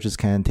that the churches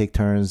can take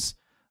turns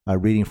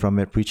reading from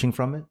it, preaching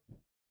from it?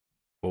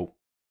 Oh.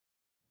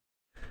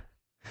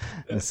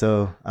 And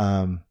so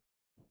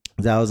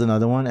that was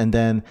another one. And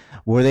then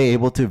were they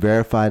able to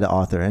verify the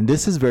author? And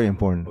this is very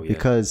important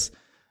because,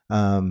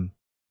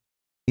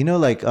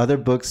 like other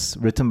books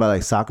written by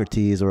like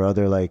Socrates or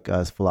other like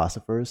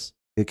philosophers,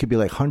 it could be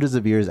like hundreds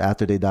of years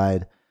after they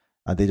died.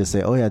 They just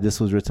say, oh yeah, this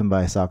was written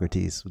by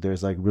Socrates.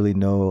 There's like really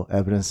no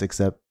evidence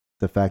except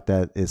the fact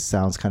that it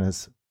sounds kind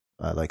of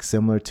like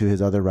similar to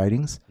his other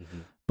writings.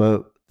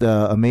 But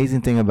the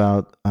amazing thing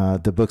about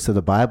the books of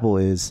the Bible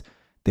is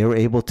they were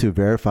able to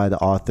verify the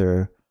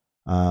author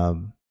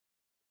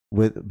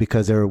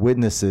because there were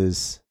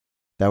witnesses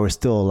that were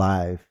still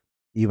alive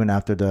even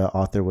after the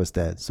author was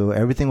dead. So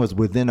everything was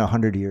within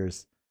 100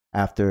 years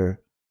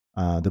after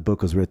the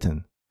book was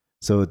written.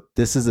 So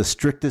this is the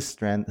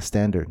strictest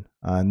standard.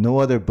 No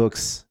other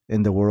books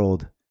in the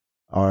world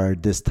are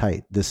this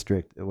tight, this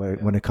strict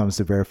when it comes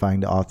to verifying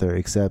the author,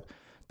 except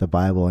the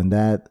Bible. And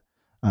that,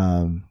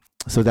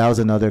 so that was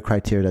another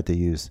criteria that they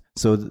used.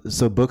 So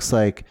books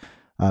like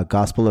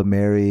Gospel of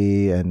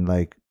Mary and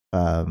like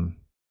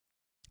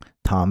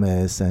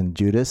Thomas and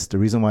Judas, the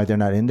reason why they're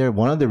not in there,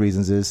 one of the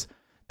reasons is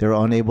they're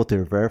unable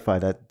to verify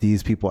that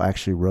these people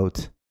actually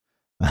wrote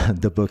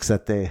the books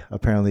that they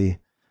apparently,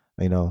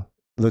 you know,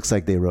 looks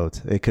like they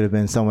wrote. It could have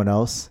been someone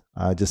else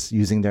just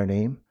using their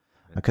name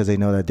because they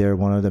know that they're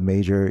one of the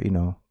major,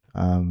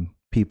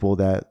 people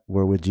that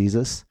were with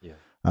Jesus Yeah.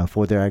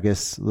 For their, I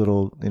guess,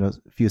 little,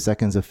 few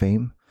seconds of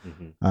fame.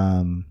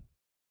 Um,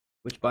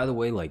 Which, by the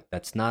way,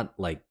 that's not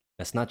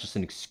just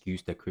an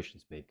excuse that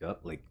Christians make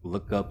up. Like,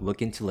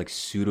 look into like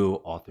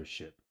pseudo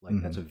authorship.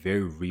 Like, that's a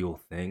very real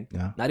thing.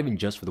 Yeah. Not even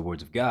just for the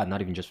words of God,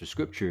 not even just for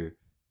Scripture.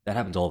 That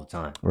happens all the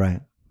time.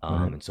 Right.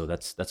 Right. And so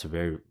that's a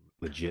very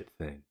legit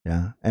thing.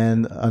 Yeah.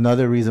 And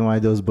another reason why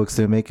those books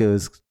didn't make it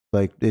is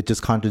like it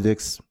just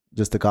contradicts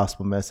just the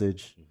gospel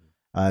message.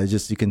 It's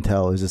just, you can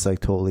tell it's just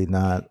like totally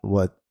not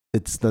what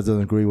it doesn't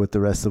agree with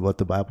the rest of what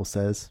the Bible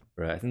says.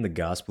 Right. I think the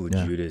Gospel of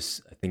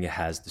Judas, I think it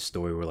has the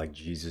story where like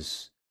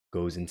Jesus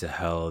goes into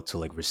hell to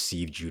like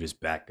receive Judas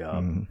back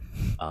up. And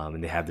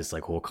they have this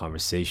like whole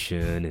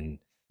conversation, and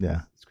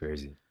it's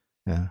crazy.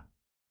 Yeah.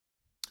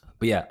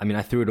 But yeah, I mean,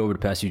 I threw it over to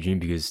Pastor Eugene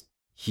because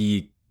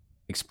he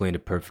explained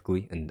it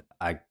perfectly, and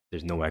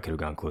there's no way I could have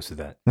gone close to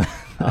that.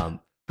 But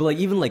like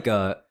even like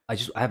I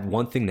have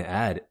one thing to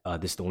add.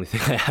 This is the only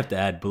thing I have to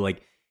add. But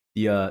like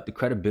the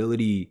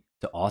credibility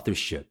to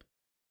authorship,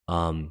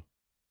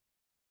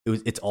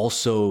 it's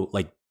also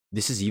like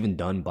this is even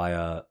done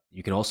by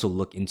you can also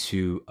look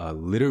into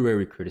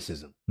literary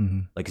criticism.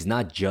 Like it's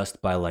not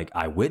just by like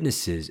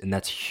eyewitnesses, and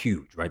that's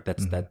huge, right?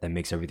 That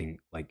makes everything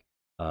like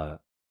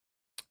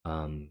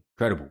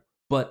credible.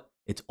 But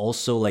it's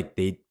also like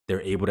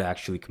they're able to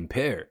actually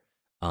compare.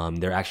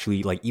 They're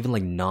actually like even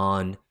like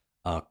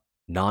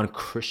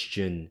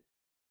non-Christian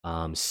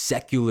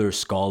secular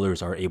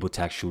scholars are able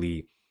to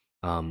actually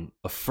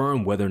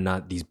affirm whether or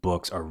not these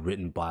books are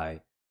written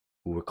by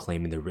who we're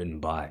claiming they're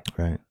written by.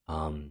 Right.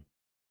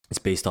 It's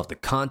based off the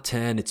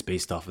content. It's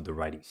based off of the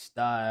writing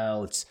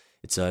style.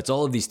 It's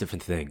all of these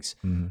different things.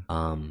 And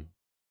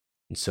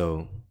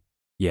so,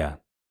 yeah,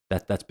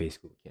 that's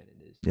basically what canon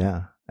is.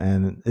 Yeah,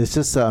 and it's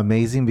just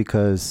amazing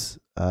because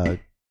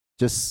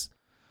just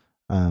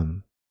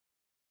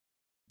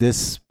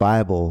this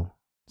Bible,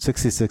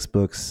 66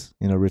 books,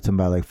 written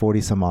by like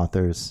 40 some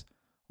authors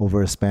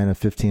over a span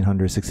of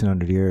 1,500,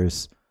 1,600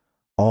 years,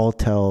 all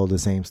tell the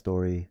same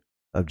story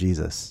of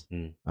Jesus.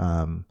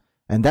 And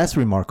that's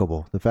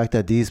remarkable. The fact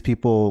that these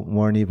people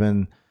weren't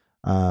even,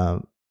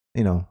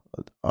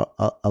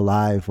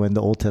 alive when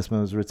the Old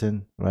Testament was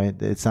written, right?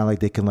 It's not like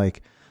they can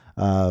like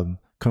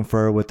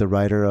confer with the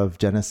writer of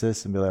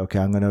Genesis and be like, okay,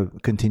 I'm going to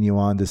continue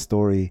on this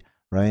story,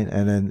 right?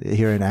 And then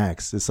here in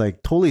Acts, it's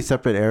like totally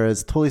separate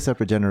eras, totally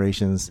separate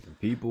generations,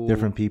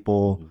 different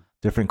people,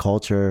 different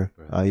culture,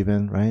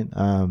 even, right?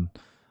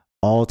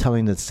 All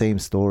telling the same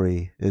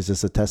story is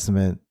just a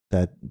testament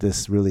that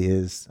this really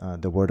is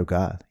the Word of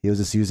God. He was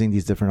just using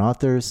these different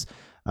authors,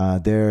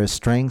 their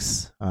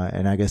strengths,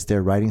 and I guess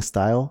their writing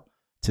style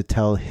to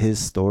tell his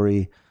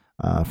story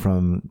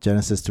from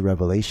Genesis to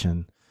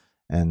Revelation.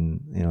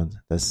 And,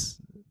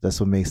 that's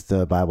what makes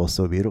the Bible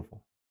so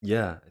beautiful.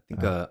 Yeah, I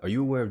think. Are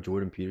you aware of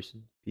Jordan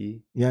Peterson?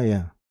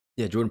 Yeah.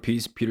 Jordan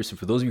Peterson.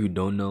 For those of you who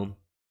don't know,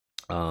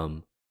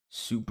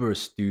 super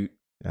astute,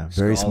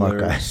 very smart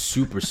guy,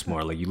 super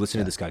smart. Like you listen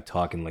to this guy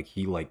talking, like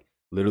he like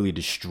literally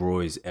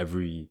destroys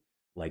every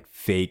like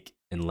fake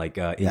and like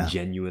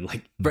ingenuine,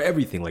 like for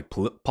everything, like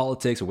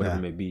politics or whatever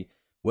it may be.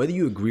 Whether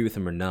you agree with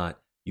him or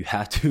not, you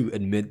have to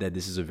admit that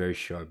this is a very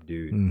sharp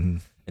dude.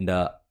 And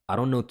I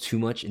don't know too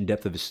much in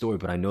depth of his story,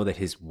 but I know that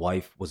his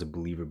wife was a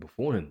believer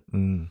before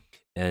him.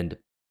 And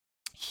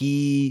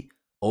he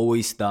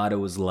always thought it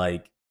was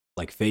like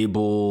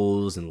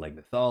fables and like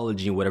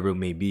mythology and whatever it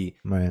may be.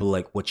 Right. But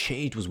like what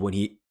changed was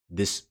when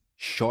this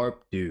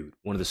sharp dude,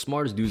 one of the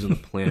smartest dudes on the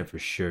planet for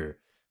sure,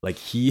 like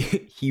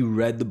he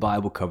read the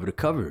Bible cover to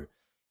cover.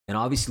 And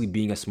obviously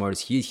being as smart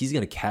as he is, he's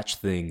going to catch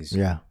things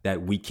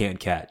that we can't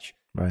catch.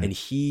 Right. And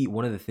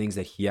one of the things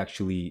that he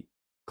actually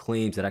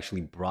claims that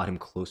actually brought him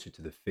closer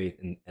to the faith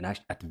and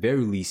actually, at the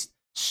very least,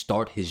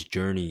 start his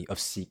journey of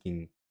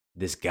seeking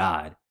this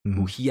God,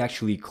 who he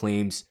actually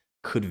claims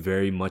could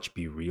very much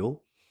be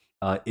real,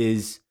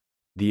 is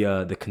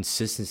the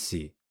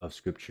consistency of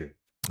Scripture.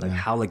 Like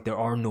how like there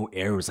are no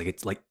errors. Like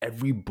it's like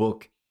every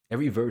book,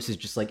 every verse is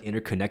just like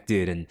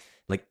interconnected, and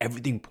like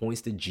everything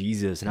points to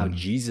Jesus, and how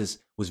Jesus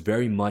was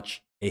very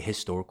much a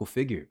historical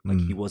figure.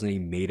 Like he wasn't a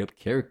made up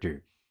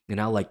character. And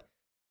how like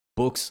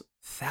books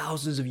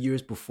thousands of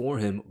years before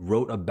him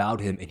wrote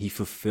about him, and he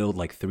fulfilled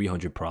like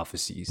 300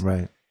 prophecies.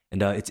 Right.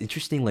 And it's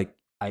interesting. Like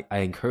I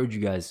encourage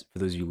you guys, for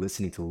those of you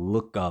listening, to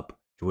look up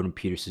Jordan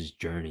Peterson's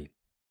journey.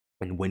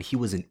 And when he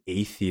was an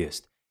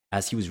atheist,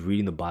 as he was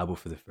reading the Bible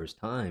for the first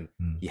time,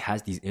 he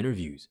has these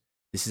interviews.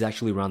 This is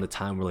actually around the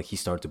time where like he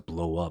started to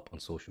blow up on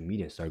social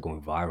media and started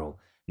going viral.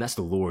 And that's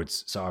the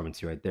Lord's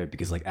sovereignty right there.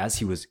 Because like as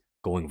he was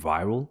going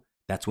viral,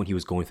 that's when he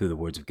was going through the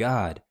words of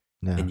God.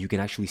 And you can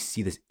actually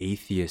see this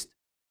atheist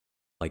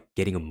like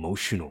getting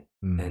emotional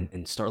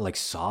and start like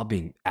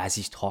sobbing as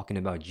he's talking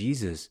about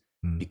Jesus,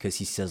 because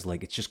he says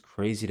like, it's just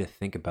crazy to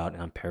think about,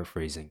 and I'm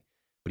paraphrasing,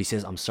 but he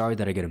says, I'm sorry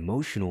that I get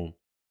emotional.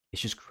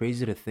 It's just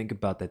crazy to think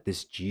about that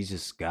this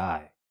Jesus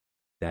guy,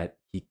 that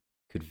he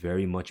could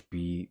very much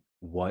be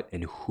what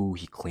and who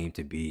he claimed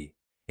to be.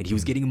 And he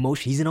was Mhm. getting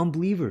emotional. He's an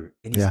unbeliever,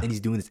 and Yeah. he's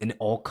doing this, and it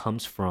all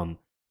comes from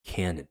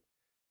Canon,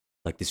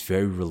 like this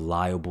very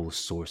reliable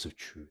source of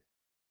truth,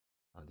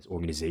 this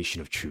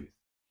organization of truth.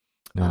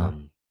 Yeah.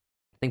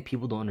 I think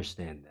people don't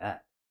understand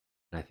that,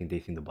 and I think they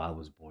think the Bible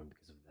was born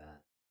because of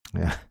that.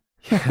 Yeah.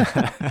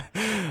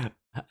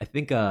 I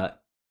think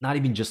not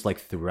even just like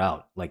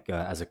throughout, like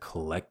as a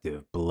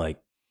collective, but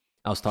like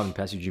I was talking to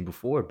Pastor Eugene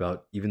before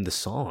about even the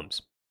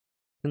Psalms.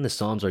 And the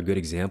Psalms are a good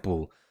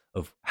example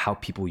of how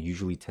people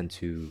usually tend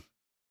to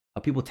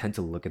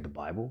look at the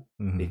Bible.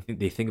 Mhm.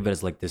 They think of it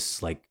as like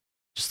this like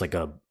just like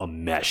a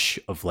mesh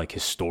of like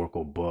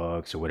historical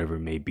books or whatever it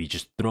may be,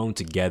 just thrown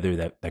together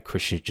that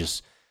Christians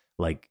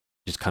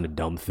just kind of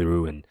dumb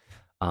through. And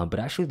but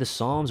actually the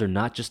Psalms are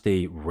not just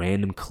a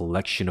random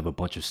collection of a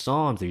bunch of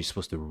Psalms that you're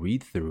supposed to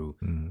read through,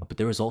 Mhm. but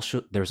there's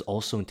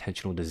also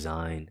intentional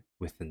design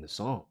within the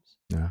Psalms,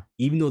 Yeah.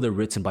 even though they're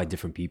written by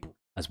different people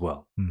as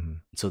well.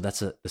 Mhm. So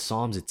the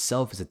Psalms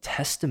itself is a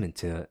testament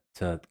to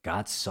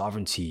God's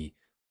sovereignty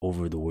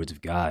over the words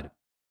of God.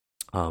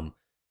 Um,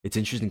 it's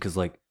interesting because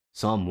like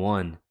Psalm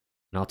 1,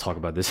 and I'll talk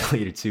about this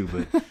later too,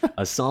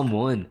 but Psalm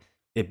 1,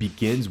 it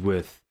begins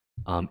with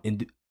not in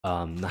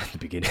the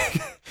beginning.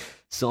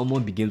 Psalm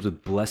 1 begins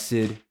with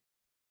blessed.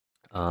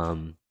 All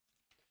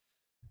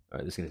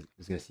right, this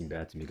is gonna seem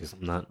bad to me because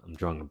I'm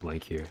drawing a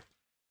blank here.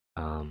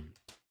 Um,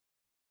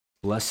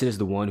 blessed is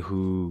the man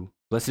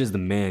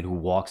who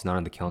walks not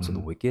in the counsel of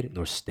the Mhm. wicked,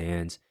 nor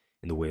stands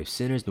in the way of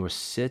sinners, nor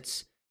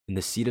sits in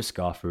the seat of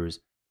scoffers,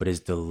 but his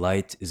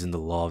delight is in the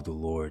law of the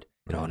Lord,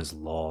 and on Right. his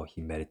law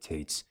he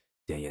meditates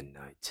day and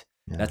night.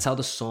 Yeah. That's how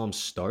the psalm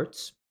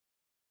starts.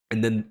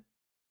 And then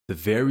the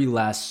very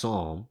last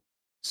psalm,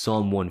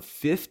 Psalm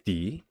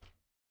 150,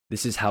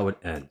 this is how it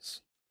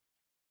ends.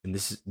 And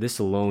this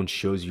alone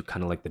shows you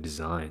kind of like the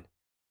design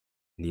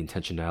and the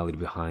intentionality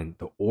behind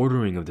the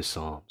ordering of the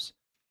psalms.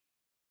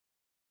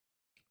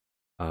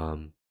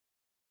 Um,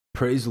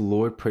 Praise the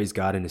Lord, praise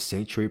God in his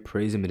sanctuary,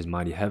 praise him in his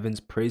mighty heavens,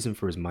 praise him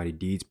for his mighty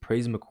deeds,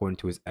 praise him according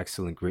to his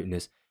excellent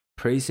greatness,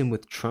 praise him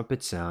with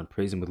trumpet sound,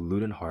 praise him with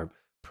lute and harp,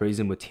 praise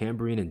him with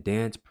tambourine and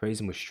dance,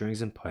 praise him with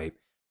strings and pipe,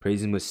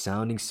 praise him with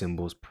sounding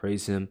cymbals,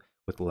 praise him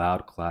with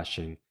loud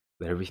clashing,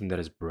 let everything that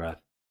is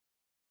breath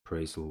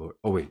praise the Lord.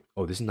 Oh wait,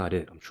 this is not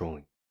it. I'm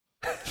trolling.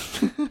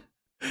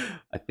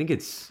 I think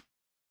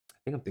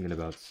I'm thinking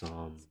about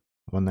Psalm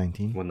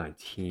 119.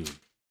 119.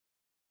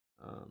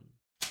 Um,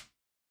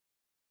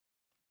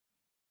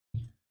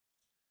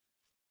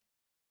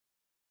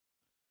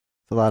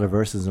 It's a lot of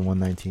verses in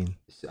 119.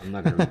 I'm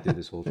not gonna read through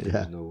this whole thing. Yeah.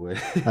 There's no way.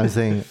 I'm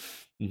saying.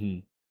 hmm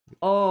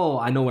Oh,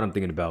 I know what I'm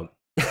thinking about.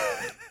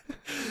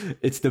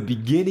 It's the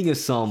beginning of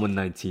Psalm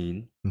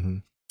 119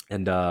 Mhm.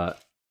 and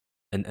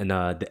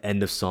the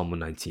end of Psalm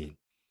 119.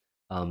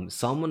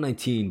 Psalm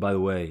 119, by the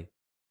way,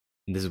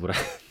 and this is what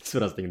this is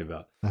what I was thinking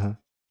about. Uh-huh.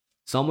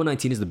 Psalm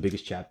 119 is the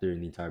biggest chapter in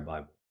the entire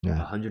Bible. Yeah.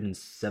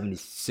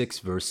 176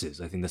 verses.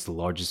 I think that's the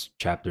largest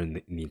chapter in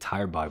the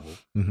entire Bible.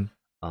 Mhm.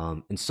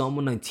 In Psalm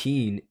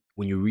 119,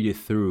 when you read it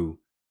through,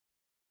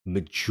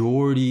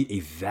 a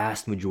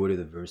vast majority of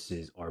the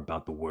verses are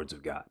about the words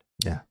of God.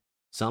 Yeah.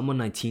 Psalm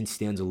 119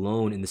 stands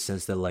alone in the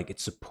sense that like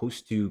it's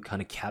supposed to kind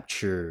of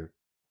capture.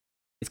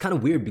 It's kind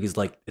of weird because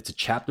like it's a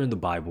chapter in the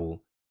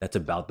Bible that's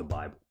about the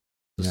Bible.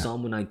 So Yeah.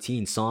 Psalm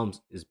 119,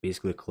 Psalms is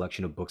basically a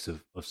collection of books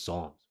of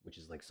Psalms, which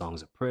is like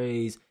songs of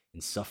praise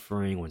and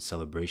suffering or in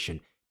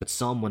celebration. But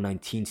Psalm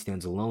 119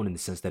 stands alone in the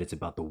sense that it's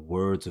about the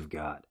words of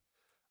God,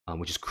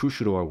 which is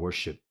crucial to our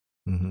worship.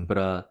 Mhm.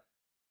 But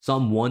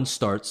Psalm 1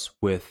 starts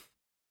with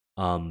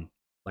um,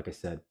 like I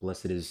said,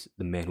 blessed is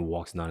the man who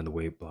walks not in the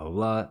way, blah, blah,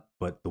 blah,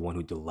 but the one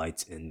who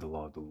delights in the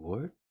law of the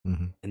Lord.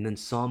 Mhm. And then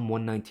Psalm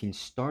 119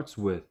 starts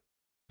with,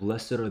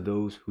 blessed are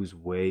those whose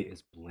way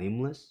is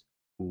blameless,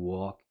 who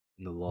walk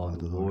in the law Law of of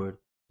the the Lord. Lord.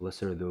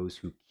 Blessed are those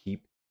who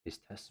keep his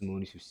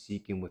testimonies, who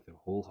seek him with their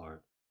whole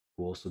heart,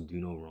 who also do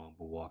no wrong,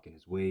 but walk in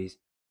his ways.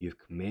 You have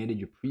commanded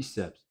your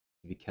precepts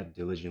to be kept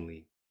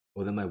diligently.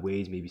 Oh, that my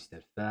ways may be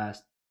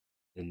steadfast,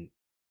 and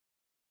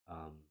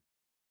um,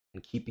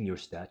 and keeping your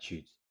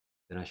statutes,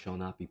 then I shall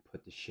not be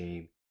put to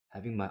shame.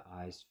 Having my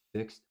eyes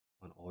fixed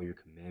on all your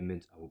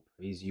commandments, I will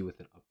praise you with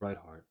an upright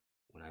heart.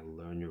 When I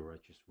learn your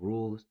righteous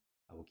rules,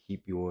 I will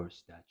keep your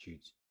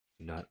statutes.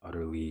 Do not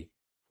utterly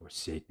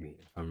forsake me.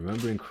 If I'm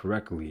remembering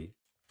correctly,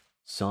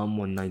 Psalm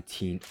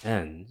 119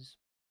 ends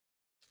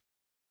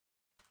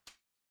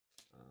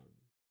um,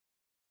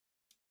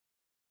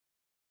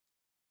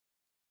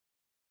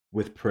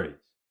 with praise,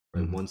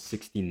 right? Mhm.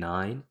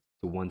 169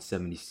 to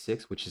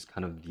 176, which is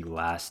kind of the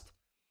last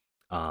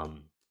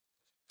um,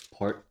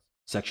 part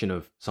section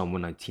of Psalm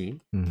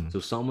 119. Mhm. So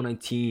Psalm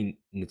 119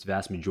 in its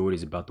vast majority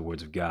is about the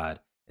words of God,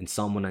 and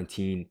Psalm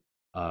 119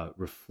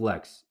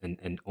 reflects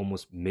and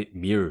almost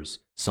mirrors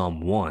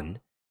Psalm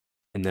 1.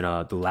 And then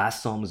the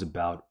last psalm is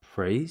about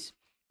praise,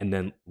 and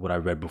then what I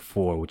read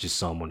before, which is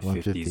Psalm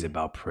 150, is 150.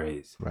 about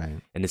praise.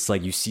 Right. And it's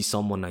like you see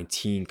Psalm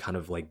 119 kind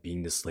of like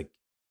being this like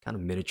kind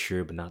of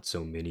miniature but not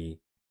so mini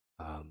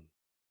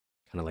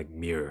kind of like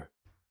mirror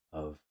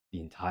of the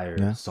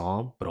entire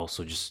psalm, but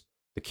also just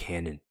the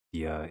canon,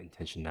 the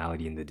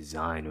intentionality and the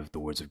design of the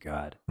words of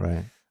God.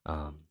 Right.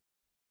 And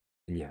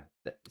yeah,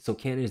 so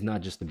canon is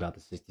not just about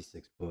the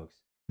 66 books.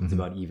 It's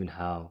about even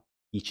how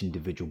each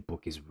individual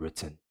book is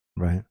written.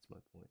 Right. That's my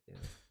point.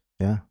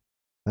 Yeah. Yeah.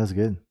 That's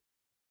good.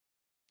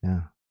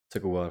 Yeah.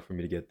 Took a while for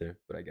me to get there,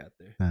 but I got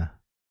there. Yeah.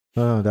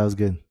 Oh, that was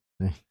good.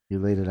 You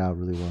laid it out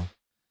really well.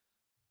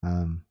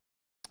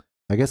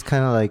 I guess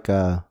kind of like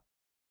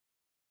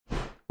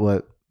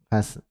what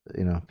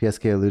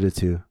PSK alluded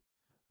to.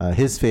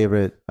 His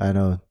favorite, I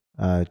know,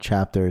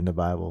 chapter in the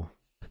Bible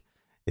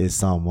is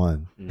Psalm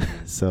 1.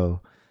 Mm-hmm.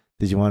 So,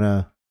 did you want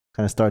to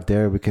kind of start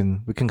there? We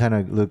can kind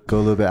of go a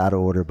little bit out of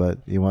order, but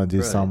you want to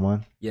do Psalm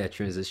 1? Yeah,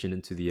 transition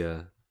into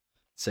the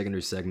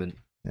secondary segment.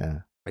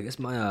 Yeah. I guess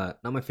my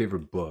not my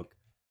favorite book,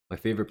 my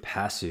favorite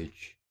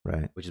passage,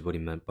 right, which is what he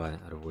meant by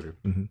out of order,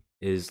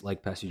 is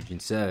like Pastor Eugene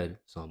said,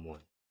 Psalm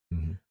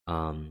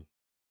 1.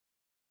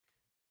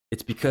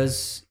 It's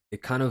because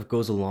it kind of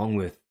goes along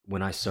with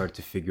when I start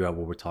to figure out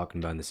what we're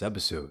talking about in this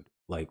episode,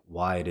 like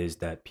why it is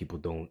that people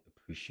don't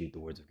appreciate the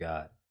words of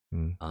God.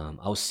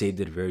 I was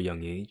saved at a very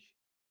young age.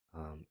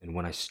 And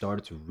when I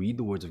started to read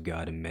the words of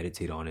God and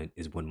meditate on it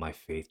is when my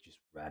faith just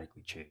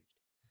radically changed.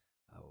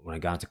 When I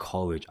got into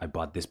college, I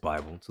bought this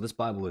Bible. So this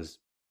Bible is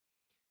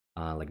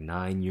like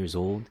 9 years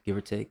old, give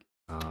or take.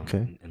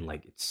 Okay. And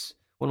like it's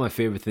one of my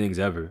favorite things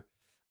ever.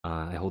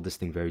 I hold this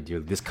thing very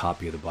dearly, this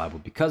copy of the Bible,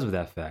 because of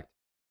that fact.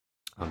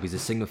 Because it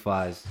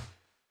signifies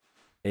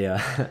a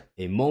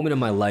moment in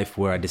my life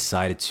where I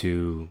decided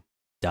to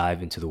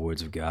dive into the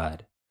words of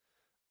God.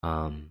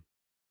 And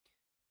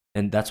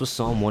that's what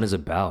Psalm 1 is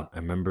about. I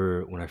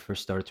remember when I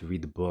first started to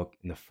read the book,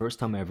 and the first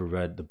time I ever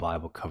read the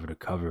Bible cover to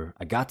cover,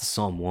 I got to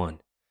Psalm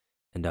 1.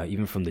 And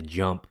even from the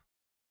jump,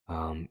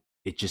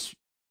 it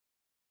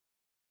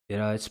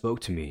spoke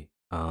to me.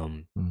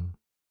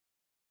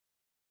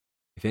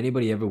 If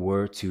anybody ever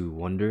were to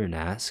wonder and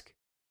ask,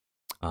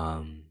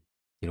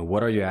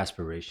 what are your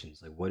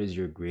aspirations? Like, what is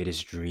your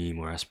greatest dream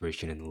or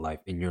aspiration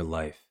in your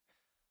life?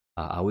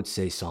 I would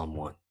say Psalm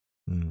 1.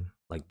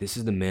 Like, this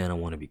is the man I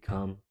want to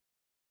become.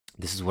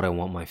 This is what I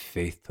want my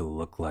faith to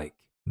look like.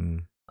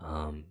 And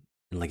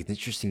like, it's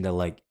interesting that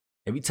like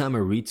every time I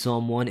read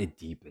Psalm 1, it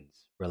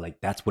deepens. Right?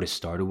 Like, that's what it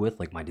started with,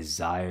 like my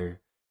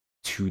desire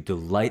to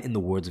delight in the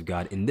words of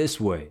God in this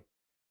way.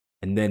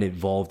 And then it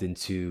evolved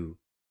into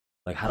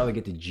like, how do I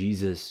get to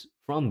Jesus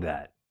from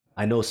that?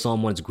 I know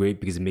Psalm 1 is great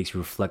because it makes you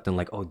reflect on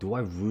like, oh, do I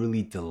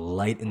really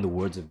delight in the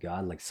words of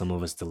God? Like some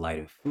of us delight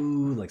in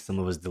food, like some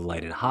of us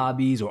delight in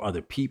hobbies or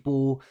other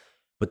people.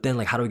 But then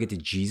like, how do I get to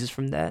Jesus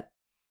from that?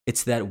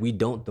 It's that we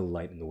don't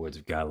delight in the words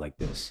of God like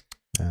this.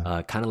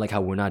 Yeah. Kind of like how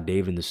we're not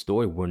David in the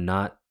story. We're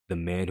not the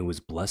man who is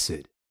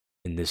blessed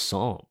in this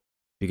psalm.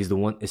 Because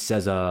it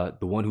says the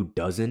one who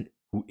doesn't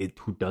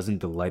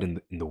delight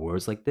in the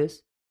words like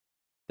this,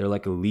 they're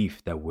like a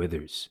leaf that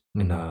withers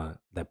and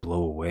that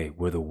blow away.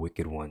 We're the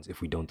wicked ones if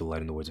we don't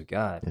delight in the words of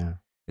God. Yeah.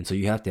 And so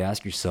you have to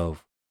ask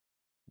yourself,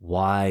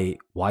 why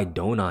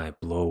don't I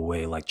blow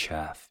away like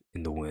chaff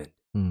in the wind?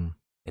 And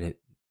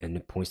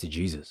it points to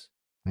Jesus.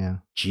 Yeah.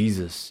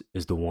 Jesus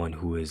is the one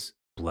who is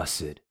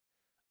blessed,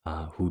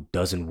 who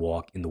doesn't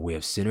walk in the way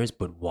of sinners,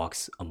 but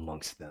walks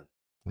amongst them.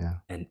 Yeah.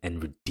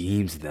 And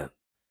redeems them.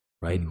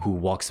 Right? Who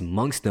walks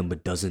amongst them,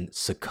 but doesn't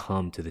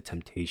succumb to the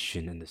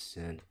temptation and the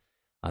sin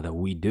that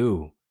we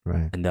do.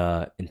 Right. And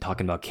in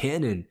talking about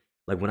canon,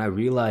 like when I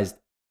realized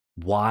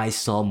why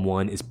Psalm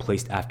 1 is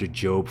placed after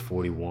Job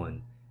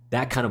 41,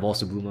 that kind of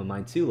also blew my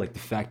mind too. Like the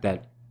fact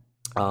that,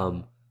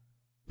 sorry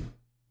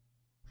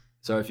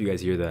if you guys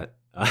hear that,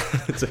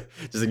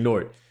 just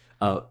ignore it.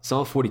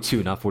 Psalm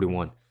 42, not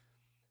 41.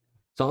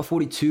 Psalm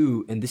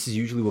 42, and this is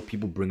usually what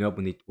people bring up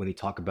when they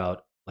talk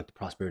about like the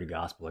prosperity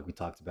gospel, like we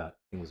talked about,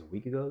 I think it was a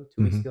week ago,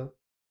 2 weeks ago.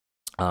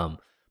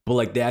 But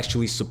like they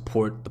actually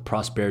support the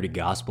prosperity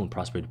gospel and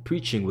prosperity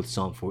preaching with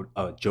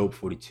Job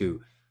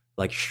 42.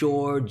 Like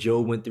sure,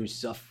 Job went through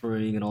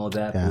suffering and all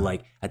that, but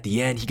like at the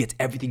end he gets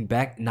everything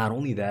back. Not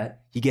only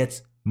that, he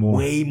gets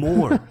way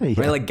more. Right?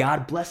 Like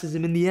God blesses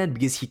him in the end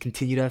because he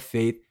continued to have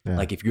faith. Yeah.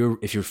 Like if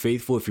you're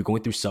faithful, if you're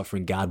going through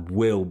suffering, God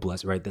will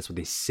bless. Right? That's what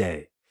they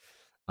say.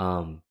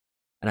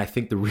 And I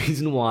think the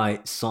reason why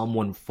Psalm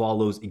 1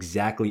 follows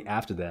exactly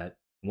after that,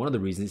 one of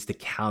the reasons is to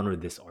counter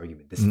this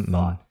argument, this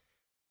thought.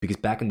 Because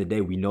back in the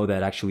day, we know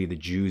that actually the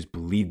Jews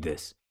believed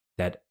this,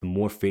 that the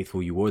more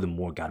faithful you were, the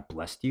more God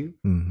blessed you.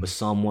 But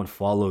Psalm 1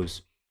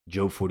 follows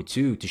Job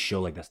 42 to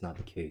show like that's not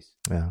the case.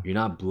 Yeah. You're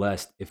not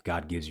blessed if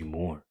God gives you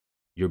more.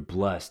 You're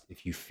blessed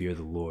if you fear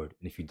the Lord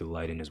and if you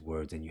delight in his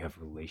words and you have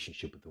a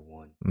relationship with the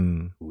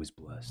one who is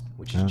blessed,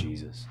 which is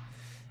Jesus.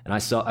 And I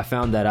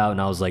found that out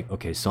and I was like,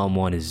 okay, Psalm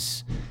 1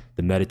 is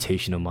the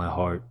meditation of my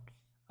heart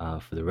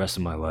for the rest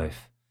of my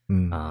life.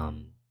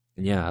 And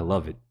yeah, I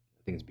love it.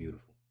 I think it's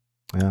beautiful.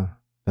 Yeah,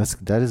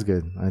 that is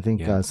good. I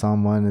think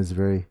Psalm 1 is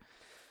a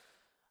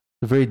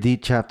very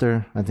deep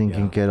chapter. I think you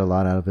can get a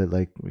lot out of it.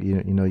 Like,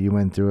 you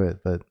went through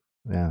it, but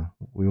yeah,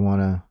 we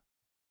want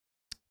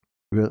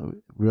to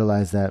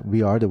realize that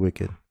we are the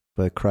wicked,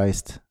 but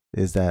Christ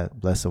is that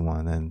blessed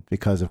one, and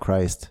because of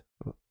Christ,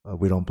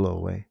 we don't blow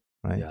away,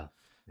 right? Yeah.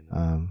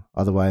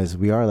 Otherwise,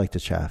 we are like the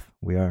chaff.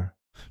 We are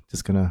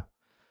just gonna.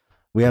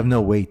 We have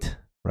no weight,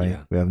 right?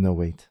 Yeah. We have no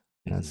weight.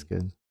 That's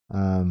good.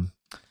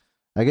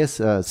 I guess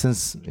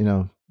since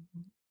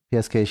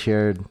PSK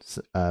shared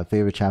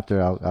favorite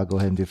chapter, I'll go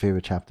ahead and do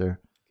favorite chapter.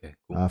 Okay,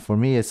 cool. For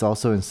me, it's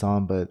also in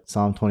Psalm, but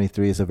Psalm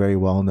 23 is a very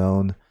well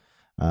known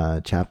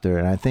chapter,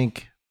 and I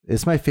think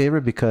it's my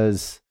favorite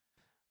because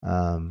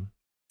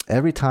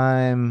every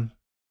time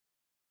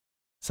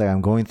it's like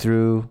I'm going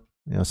through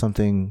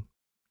something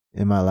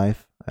in my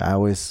life, I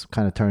always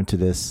kind of turn to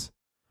this,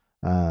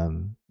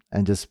 and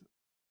just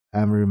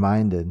I'm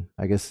reminded.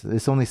 I guess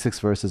it's only 6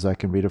 verses, so I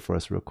can read it for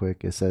us real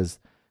quick. It says,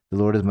 "The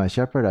Lord is my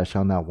shepherd; I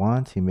shall not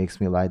want. He makes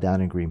me lie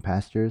down in green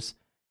pastures.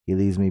 He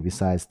leads me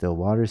beside still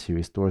waters. He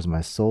restores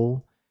my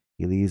soul.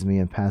 He leads me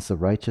in paths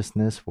of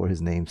righteousness for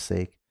his name's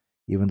sake.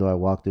 Even though I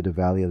walk through the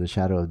valley of the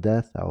shadow of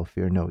death, I will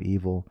fear no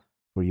evil,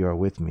 for you are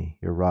with me.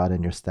 Your rod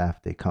and your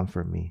staff, they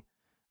comfort me.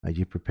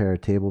 You prepare a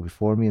table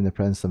before me in the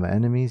presence of my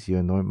enemies. You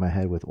anoint my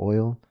head with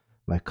oil.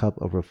 My cup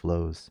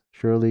overflows.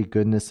 Surely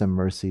goodness and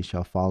mercy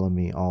shall follow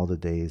me all the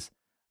days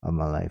of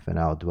my life, and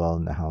I'll dwell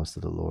in the house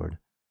of the Lord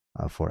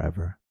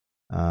forever."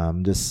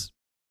 Just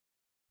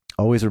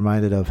always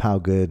reminded of how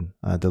good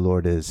the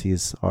Lord is.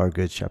 He's our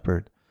good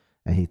shepherd,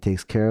 and he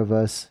takes care of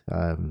us.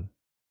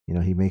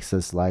 He makes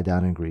us lie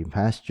down in green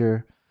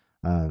pasture.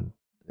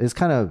 It's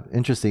kind of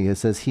interesting. It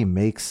says he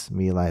makes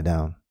me lie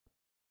down,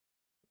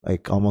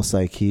 like almost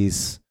like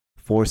he's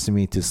forcing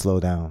me to slow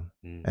down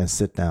and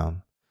sit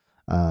down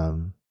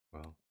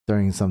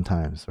during some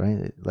times,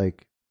 right?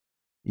 Like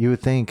you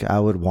would think I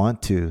would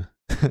want to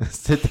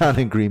sit down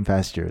in green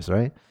pastures,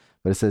 right?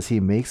 But it says he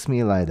makes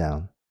me lie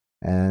down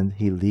and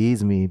he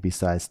leads me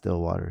beside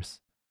still waters.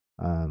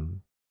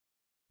 So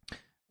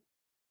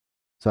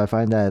I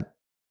find that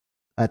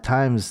at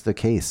times the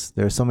case.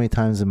 There are so many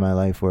times in my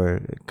life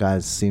where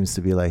God seems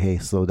to be like, "Hey,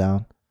 slow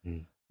down,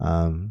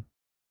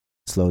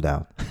 slow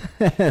down,"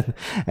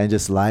 and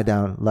just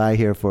lie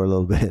here for a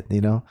little bit,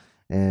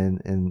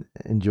 and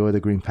enjoy the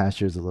green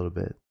pastures a little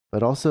bit.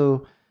 But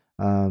also,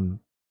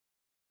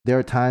 there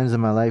are times in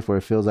my life where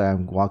it feels like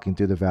I'm walking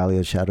through the valley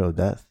of shadow of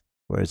death,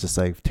 where it's just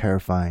like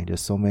terrifying.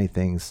 There's so many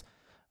things,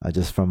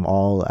 just from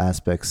all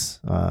aspects,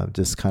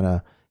 just kind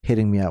of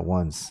hitting me at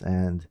once.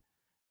 And,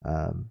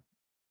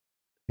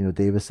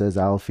 David says,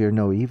 "I'll fear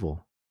no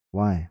evil."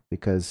 Why?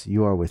 Because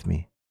you are with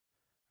me,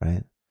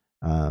 right?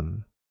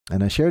 And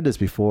I shared this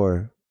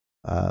before,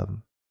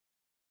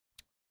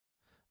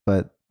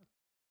 but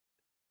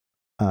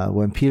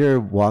when Peter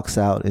walks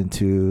out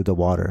into the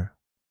water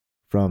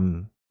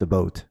from the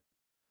boat,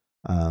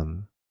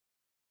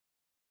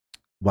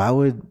 why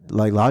would,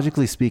 like,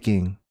 logically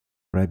speaking,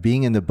 right,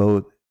 being in the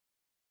boat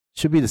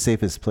should be the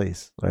safest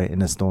place, right,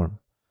 in a storm.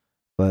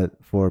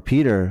 But for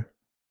Peter,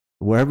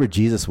 wherever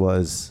Jesus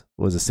was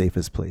the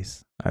safest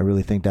place. I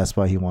really think that's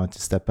why he wanted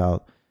to step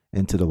out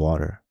into the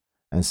water.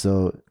 And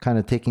so kind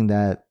of taking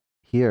that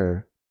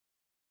here,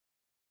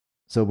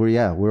 so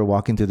we're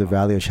walking through the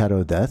valley of shadow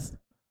of death,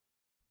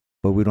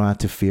 but we don't have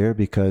to fear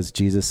because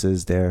Jesus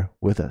is there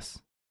with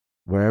us.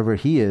 Wherever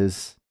he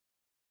is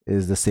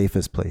the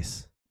safest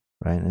place,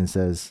 right? And it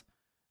says,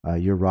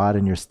 "Your rod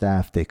and your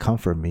staff, they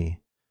comfort me."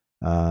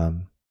 I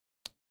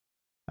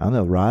don't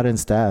know, rod and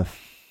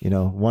staff,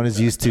 one is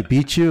used to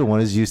beat you, one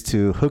is used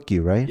to hook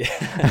you, right?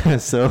 Yeah.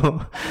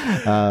 So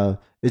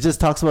it just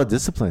talks about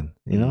discipline,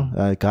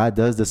 God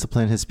does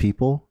discipline his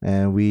people,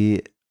 and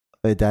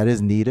that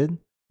is needed,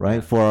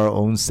 right? For our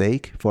own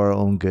sake, for our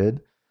own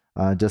good.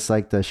 Just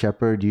like the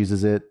shepherd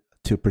uses it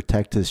to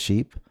protect his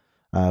sheep.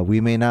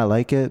 We may not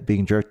like it,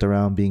 being jerked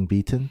around, being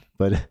beaten,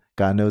 but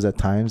God knows at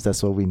times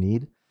that's what we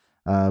need.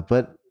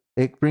 But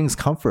it brings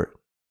comfort,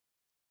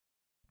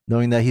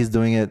 knowing that he's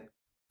doing it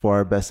for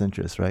our best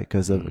interest, right?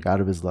 Because out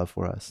of his love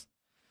for us.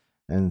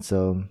 And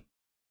so,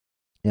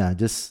 yeah,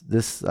 just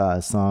this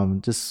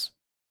psalm, just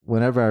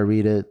whenever I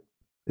read it,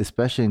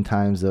 especially in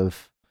times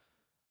of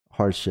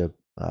hardship,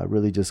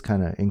 really just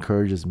kind of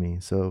encourages me.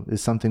 So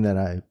it's something that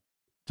I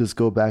just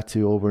go back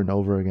to over and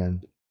over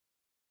again.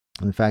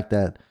 And the fact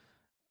that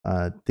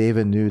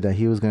David knew that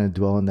he was going to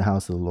dwell in the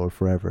house of the Lord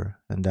forever.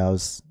 And that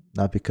was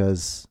not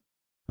because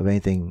of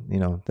anything,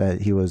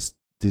 that he was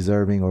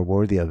deserving or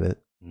worthy of it,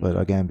 but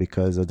again,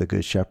 because of the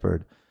good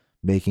shepherd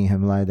making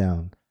him lie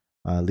down,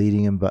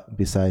 leading him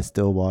beside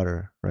still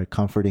water, right?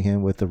 Comforting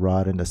him with the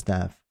rod and the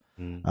staff,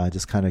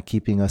 just kind of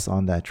keeping us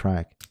on that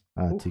track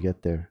to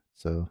get there.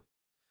 So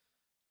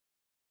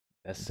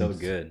that's so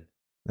good.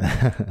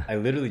 I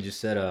literally just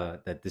said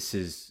that this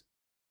is,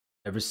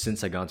 ever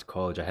since I got into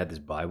college, I had this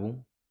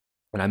Bible,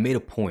 and I made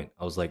a point.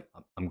 I was like,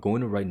 I'm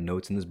going to write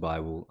notes in this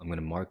Bible. I'm going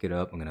to mark it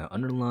up. I'm going to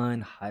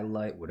underline,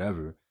 highlight,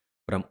 whatever.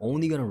 But I'm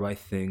only going to write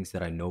things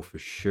that I know for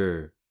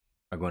sure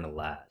are going to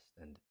last.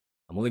 And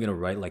I'm only going to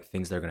write like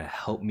things that are going to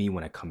help me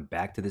when I come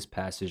back to this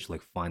passage,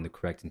 like find the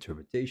correct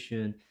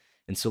interpretation.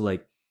 And so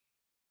like,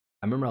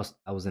 I remember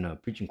I was in a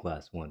preaching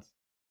class once,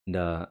 and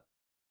I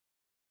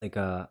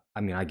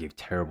mean, I gave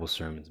terrible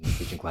sermons in my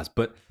preaching class,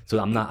 but so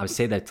I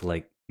say that to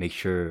like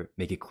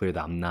make it clear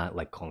that I'm not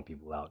like calling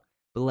people out.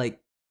 But like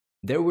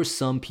there were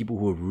some people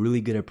who were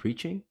really good at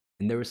preaching,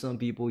 and there were some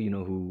people,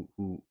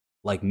 who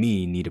like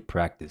me needed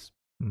practice.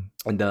 Mm.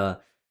 And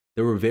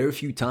there were very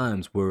few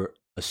times where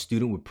a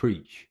student would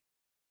preach,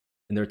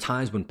 and there are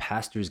times when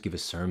pastors give a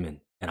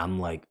sermon, and I'm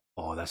like,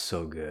 oh, that's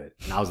so good.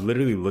 And I was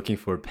literally looking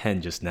for a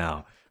pen just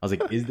now. I was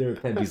like, is there a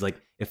pen? He's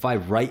like, if I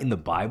write in the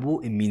Bible,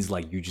 it means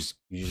like you just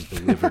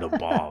delivered a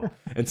bomb.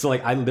 And so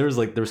like there's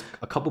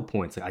a couple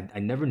points. Like I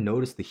never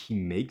noticed that he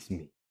makes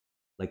me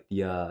like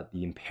the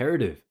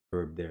imperative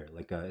verb there.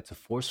 Like it's a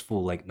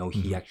forceful, like no,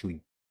 he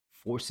actually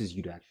forces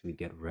you to actually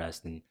get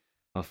rest. And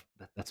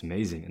that's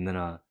amazing. And then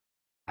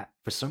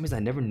for some reason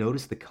I never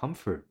noticed the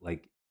comfort.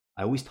 Like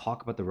I always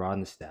talk about the rod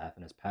and the staff,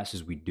 and as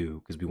pastors we do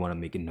because we want to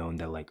make it known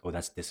that like, oh,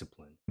 that's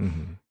discipline.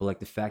 But like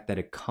the fact that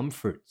it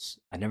comforts,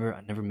 I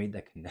never made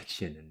that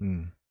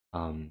connection.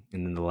 And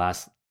then the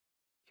last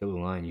killer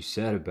line you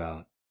said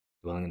about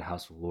dwelling in the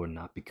house of the Lord,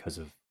 not because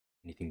of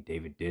anything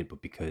David did,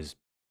 but because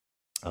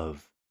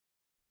of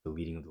the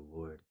leading of the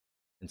Lord.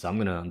 And so I'm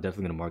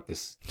definitely gonna mark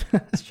this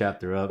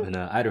chapter up. And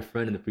I had a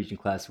friend in the preaching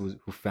class who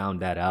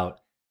found that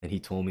out, and he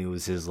told me it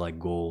was his like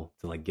goal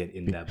to like get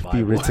in that Bible.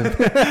 He was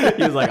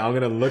like, I'm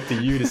gonna look to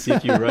you to see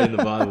if you write in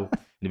the Bible,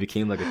 and it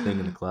became like a thing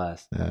in the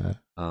class.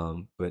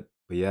 But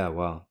yeah,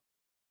 wow,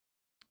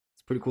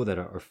 it's pretty cool that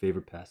our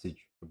favorite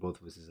passage for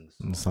both of us is in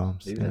the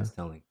Psalms. Maybe that's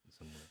telling in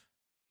some way.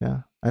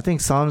 Yeah, I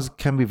think Psalms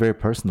can be very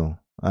personal,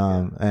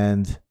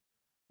 and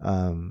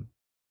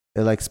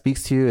it like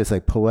speaks to you. It's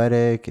like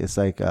poetic. It's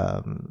like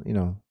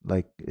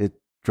like it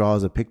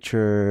draws a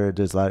picture.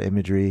 There's a lot of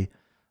imagery.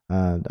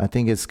 I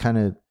think it's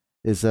I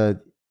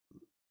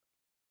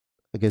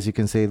guess you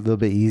can say a little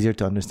bit easier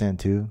to understand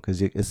too,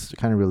 because it's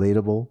kind of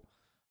relatable.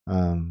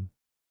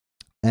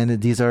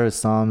 And these are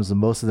Psalms,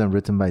 most of them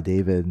written by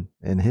David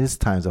in his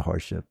times of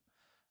hardship.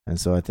 And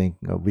so I think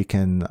we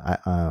can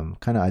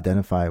kind of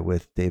identify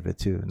with David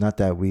too. Not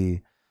that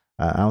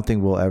I don't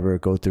think we'll ever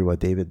go through what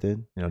David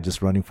did,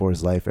 just running for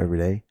his life every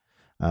day.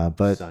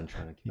 But son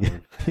trying to kill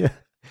him. Yeah,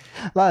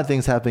 a lot of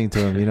things happening to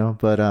him,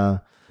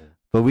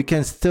 but we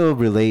can still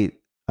relate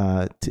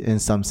in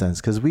some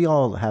sense, because we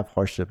all have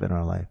hardship in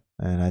our life.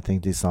 And I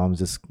think these Psalms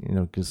just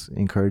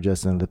encourage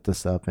us and lift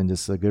us up, and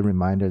just a good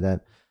reminder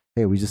that,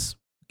 hey, we just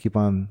keep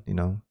on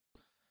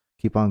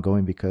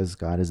going because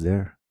God is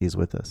there. He's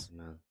with us.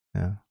 Amen.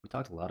 Yeah. We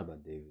talked a lot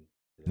about David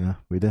today. Yeah,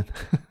 we did.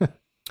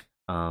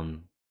 Well,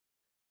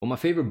 my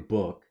favorite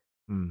book,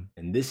 and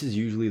this is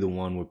usually the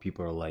one where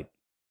people are like,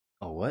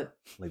 oh, what?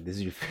 Like, this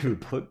is your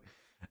favorite book?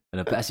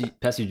 And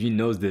Pastor Eugene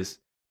knows this.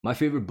 My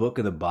favorite book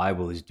of the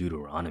Bible is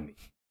Deuteronomy.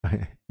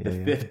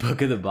 The fifth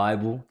book of the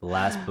Bible, the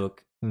last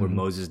book where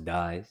Moses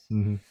dies.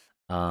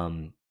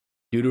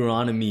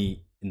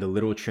 Deuteronomy, in the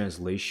literal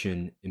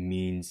translation, it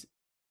means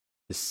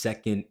the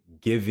second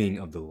giving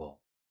of the law.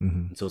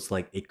 And so it's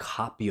like a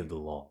copy of the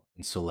law.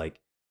 And so like,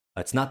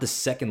 it's not the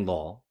second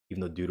law,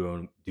 even though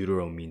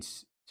Deutero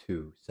means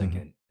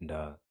second, and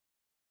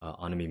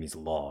onomy means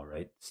law,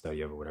 right?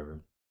 Study of or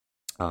whatever.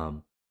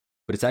 But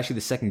it's actually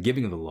the second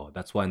giving of the law.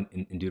 That's why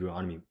in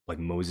Deuteronomy, like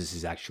Moses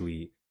is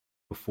actually,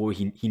 before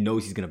he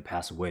knows he's going to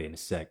pass away in a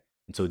sec.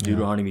 And so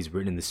Deuteronomy is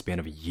written in the span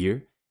of a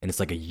year, and it's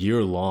like a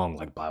year-long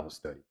like Bible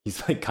study.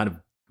 He's like kind of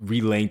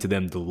relaying to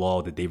them the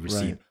law that they've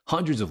received,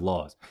 hundreds of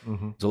laws.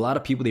 So a lot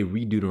of people, they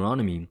read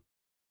Deuteronomy,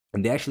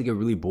 and they actually get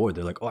really bored.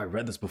 They're like, oh, I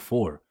read this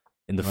before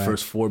in the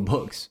first 4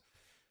 books.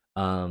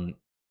 And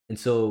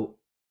so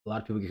a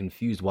lot of people get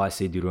confused why I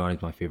say Deuteronomy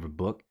is my favorite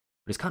book,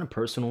 but it's kind of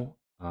personal.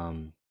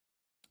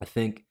 I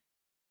think,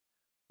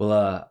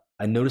 I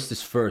noticed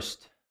this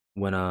first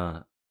when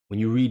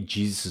you read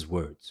Jesus'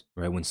 words,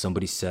 right? When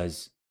somebody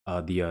says,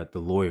 the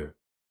lawyer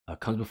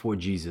comes before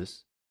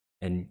Jesus,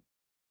 and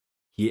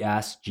he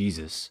asks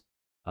Jesus,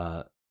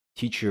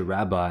 teacher,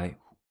 rabbi,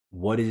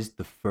 what is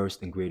the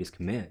first and greatest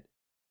command?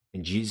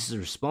 And Jesus'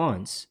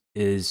 response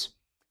is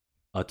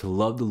to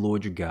love the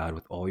Lord your God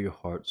with all your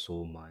heart,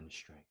 soul, mind, and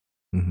strength.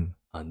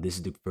 This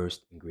is the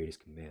first and greatest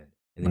command.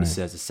 And then he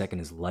says the second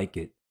is like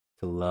it,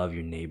 to love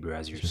your neighbor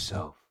as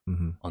yourself.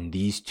 On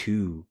these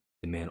two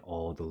depend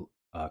all the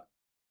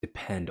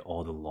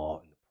law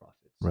and the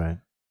prophets. Right.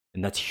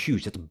 And that's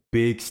huge. That's a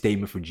big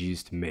statement for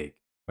Jesus to make,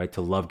 right?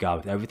 To love God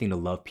with everything, to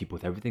love people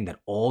with everything, that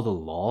all the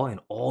law and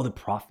all the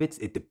prophets,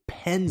 it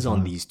depends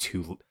on these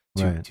two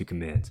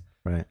commands.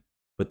 Right.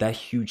 But that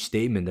huge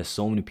statement that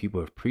so many people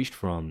have preached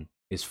from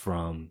is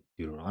from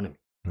Deuteronomy.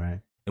 Right.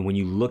 And when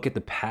you look at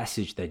the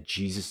passage that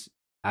Jesus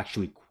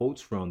actually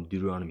quotes from,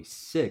 Deuteronomy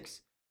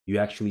 6, you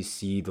actually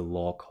see the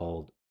law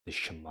called the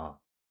Shema,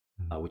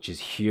 which is,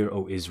 hear,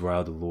 O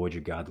Israel, the Lord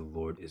your God, the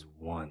Lord is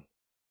one.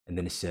 And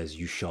then it says,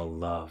 you shall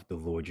love the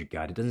Lord your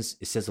God.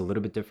 It says a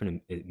little bit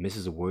different. It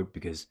misses a word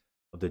because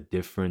of the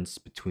difference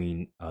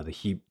between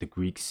the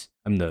Greeks.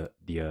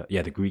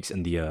 The Greeks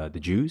and the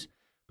Jews.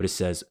 But it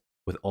says,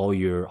 with all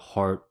your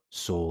heart,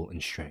 soul,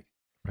 and strength.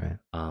 Right.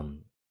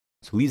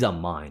 So it leaves out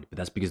mind, but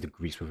that's because the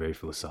Greeks were very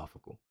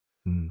philosophical.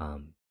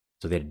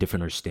 So they had a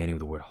different understanding of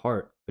the word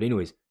heart. But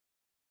anyways,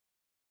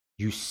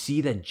 you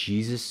see that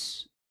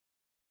Jesus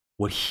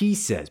what he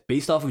says,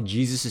 based off of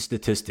Jesus'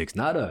 statistics,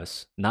 not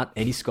us, not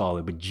any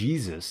scholar, but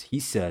Jesus, he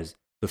says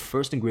the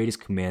first and greatest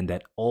command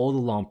that all the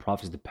law and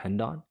prophets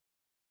depend on,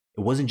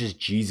 it wasn't just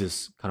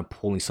Jesus kind of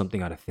pulling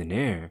something out of thin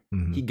air.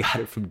 Mm-hmm. He got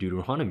it from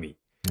Deuteronomy.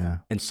 Yeah.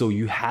 And so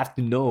you have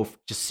to know,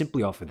 just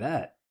simply off of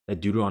that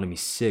Deuteronomy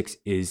 6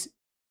 is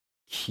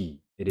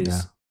key. It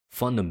is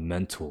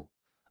fundamental.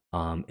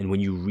 And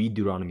when you read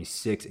Deuteronomy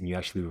 6 and you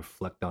actually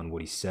reflect on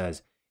what he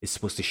says, it's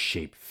supposed to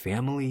shape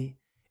family.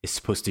 It's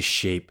supposed to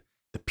shape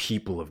the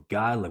people of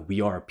God. Like,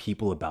 we are a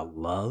people about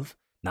love,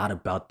 not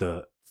about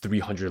the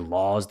 300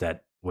 laws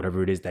that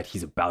whatever it is that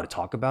he's about to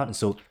talk about. And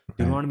so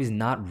Deuteronomy is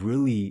not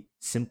really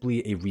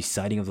simply a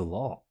reciting of the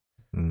law.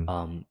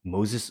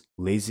 Moses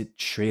lays it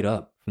straight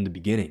up from the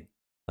beginning.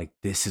 Like,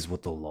 this is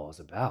what the law is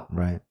about.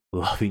 Right.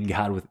 Loving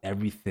God with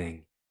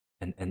everything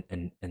and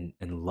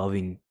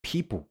loving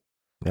people.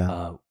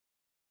 Yeah.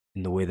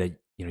 In the way that,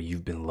 you know,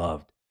 you've been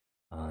loved,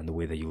 in the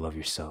way that you love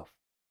yourself.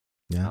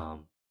 Yeah.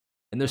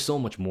 And there's so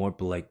much more,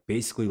 but like,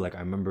 basically, like, I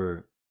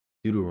remember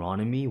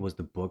Deuteronomy was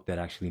the book that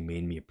actually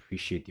made me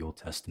appreciate the Old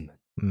Testament.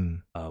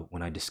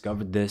 When I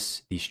discovered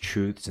these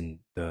truths and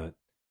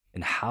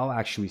how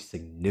actually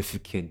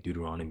significant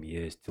Deuteronomy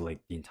is to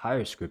like the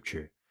entire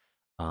scripture.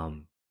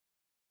 And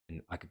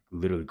I could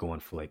literally go on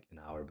for like an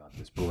hour about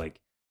this, but like,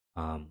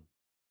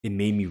 it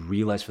made me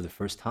realize for the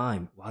first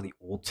time, wow, the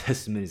Old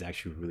Testament is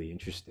actually really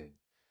interesting.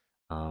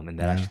 And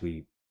that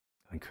actually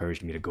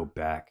encouraged me to go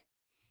back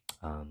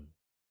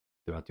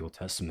throughout the Old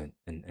Testament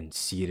and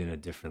see it in a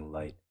different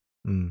light.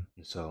 And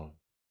so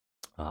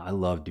I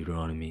love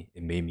Deuteronomy.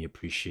 It made me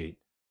appreciate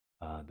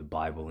the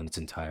Bible in its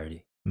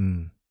entirety.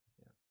 No,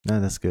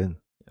 that's good.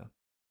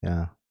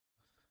 Yeah.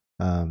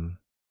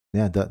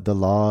 The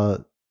law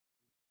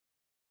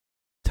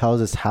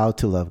tells us how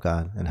to love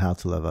God and how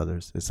to love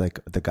others. It's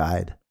like the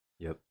guide.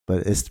 Yep.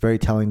 But it's very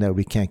telling that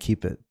we can't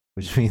keep it,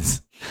 which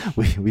means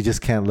we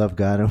just can't love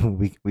God and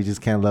we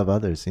just can't love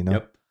others, you know?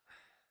 Yep.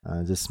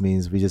 Just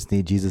means we just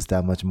need Jesus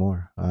that much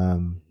more.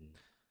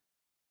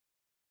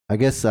 I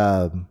guess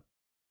the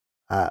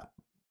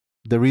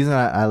reason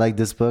I like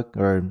this book,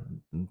 or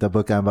the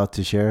book I'm about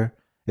to share,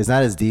 is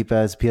not as deep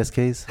as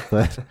PSK's,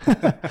 but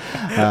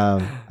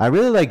I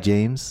really like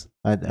James.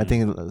 I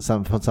think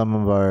some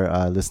of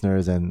our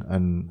listeners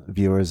and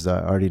viewers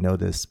already know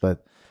this,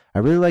 but I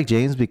really like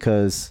James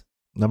because,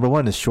 number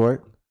one, it's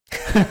short.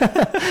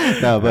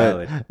 No,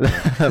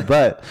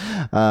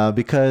 but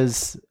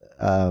because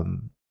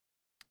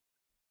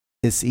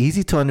it's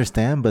easy to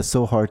understand, but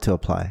so hard to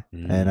apply.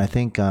 And I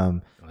think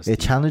it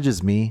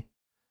challenges me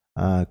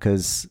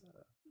because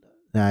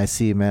I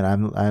see,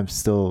 man, I'm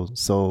still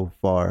so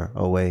far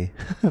away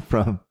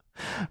from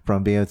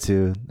being able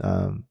to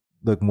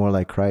look more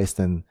like Christ.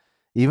 And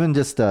even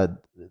just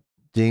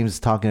James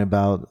talking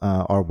about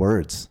our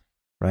words,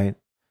 right?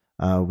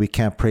 We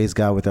can't praise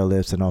God with our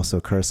lips and also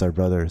curse our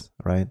brothers,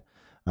 right?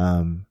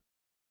 You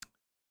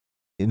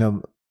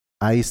know,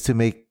 I used to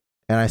make,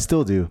 and I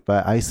still do,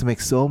 but I used to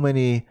make so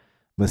many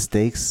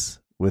mistakes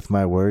with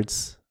my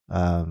words.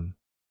 A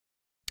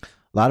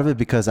lot of it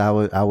because I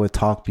would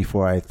talk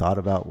before I thought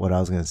about what I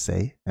was going to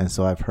say, and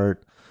so I've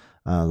hurt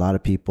a lot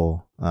of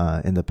people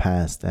in the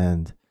past.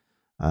 And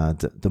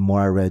the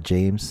more I read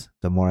James,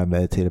 the more I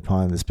meditated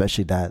upon,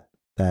 especially that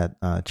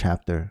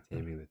chapter,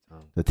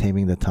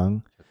 Taming the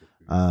Tongue.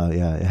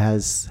 It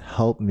has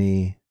helped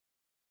me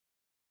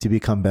to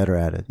become better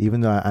at it,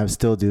 even though I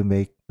still do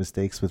make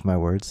mistakes with my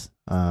words.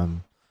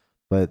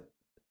 But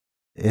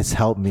it's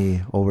helped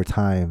me over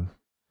time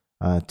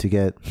to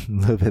get a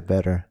little bit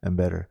better and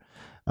better.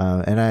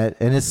 And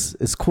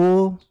it's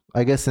cool,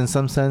 I guess, in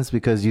some sense,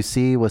 because you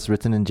see what's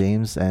written in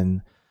James.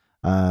 And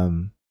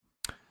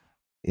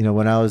you know,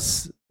 when I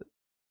was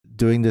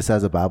doing this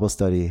as a Bible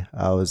study,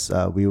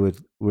 we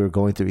were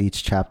going through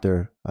each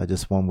chapter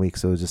just 1 week.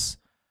 So it was just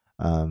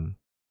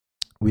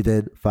we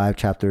did 5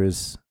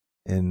 chapters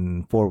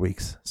in 4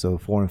 weeks. So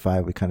 4 and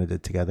 5 we kind of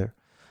did together.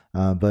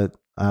 But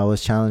I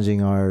was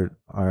challenging our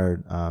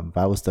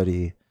Bible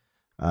study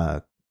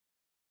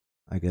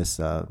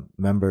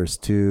members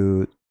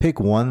to pick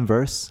one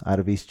verse out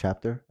of each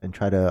chapter and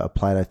try to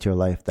apply that to your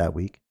life that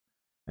week.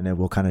 And then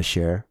we'll kind of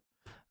share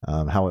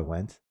how it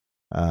went.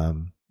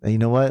 And you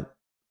know what?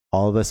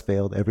 All of us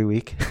failed every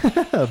week.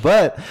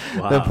 But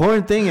the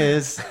important thing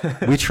is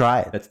we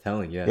tried. That's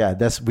telling, yeah.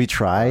 Yeah, we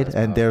tried. And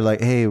powerful. They're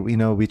like, hey, you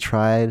know, we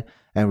tried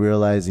and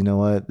realized, you know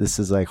what, this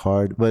is like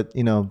hard. But,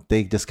 you know,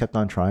 they just kept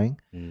on trying.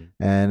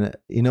 And,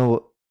 you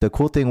know, the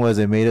cool thing was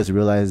it made us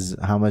realize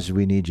how much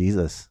we need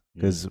Jesus.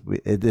 Because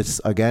it's,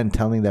 again,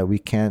 telling that we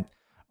can't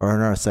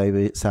earn our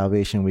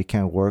salvation. We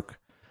can't work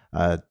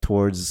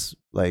towards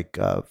like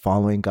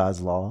following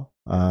God's law.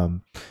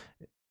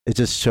 It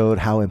just showed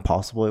how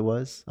impossible it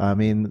was. I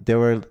mean, there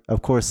were,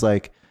 of course,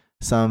 like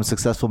some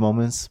successful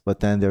moments, but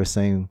then they were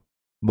saying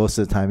most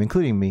of the time,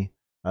 including me,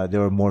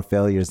 there were more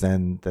failures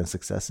than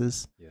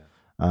successes. Yeah.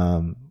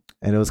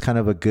 And it was kind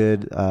of a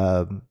good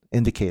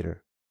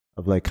indicator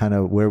of like kind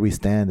of where we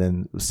stand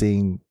and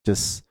seeing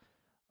just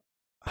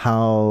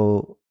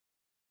how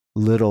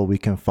little we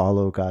can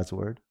follow God's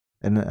word.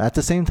 And at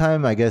the same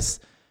time, I guess,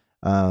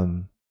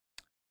 um,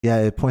 yeah,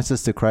 it points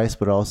us to Christ,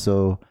 but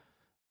also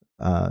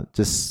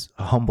just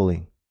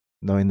humbling,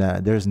 knowing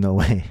that there's no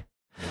way.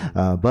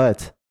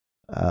 But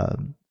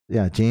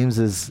yeah, James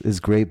is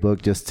great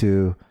book just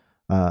to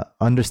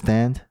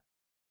understand.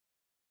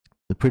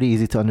 It's pretty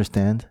easy to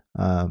understand,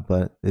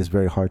 but it's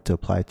very hard to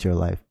apply to your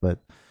life. But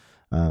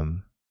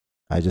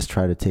I just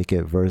try to take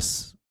it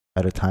verse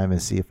at a time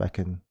and see if I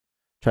can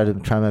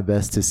try my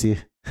best to see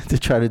to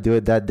try to do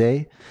it that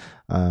day.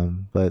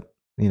 But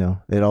you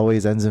know, it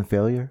always ends in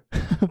failure.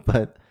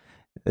 But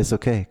it's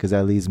okay because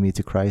that leads me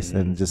to Christ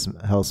and just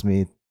helps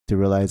me to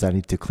realize I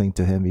need to cling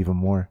to Him even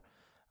more.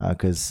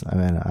 Because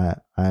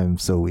I'm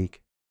so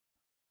weak.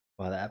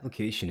 Wow, the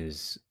application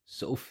is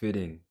so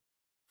fitting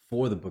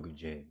for the book of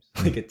James.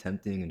 Like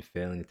attempting and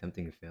failing,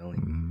 attempting and failing.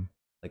 Mm-hmm.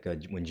 Like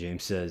when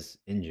James says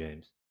in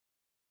James,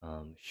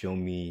 show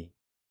me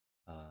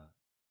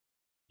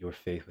your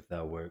faith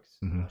without works,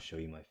 and I'll show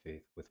you my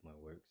faith with my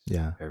works.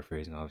 Yeah.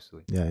 Paraphrasing,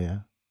 obviously. Yeah.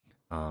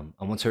 I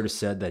once heard it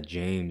said that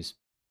James,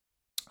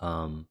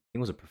 I think it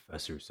was a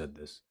professor who said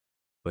this,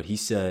 but he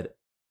said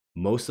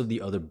most of the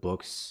other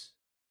books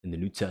in the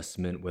New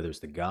Testament, whether it's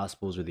the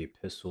Gospels or the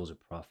Epistles or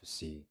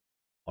prophecy,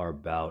 are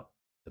about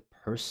the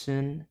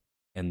person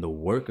and the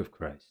work of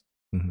Christ.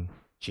 Mm-hmm.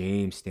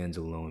 James stands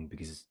alone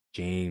because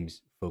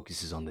James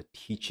focuses on the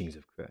teachings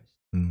of Christ.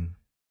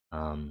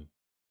 Mm-hmm.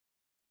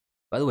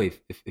 By the way,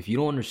 if you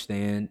don't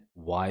understand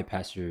why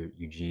Pastor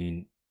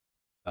Eugene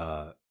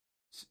uh,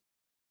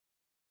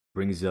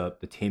 brings up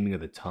the taming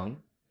of the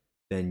tongue,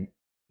 then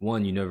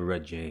one, you never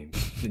read James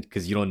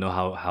because you don't know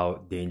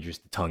how dangerous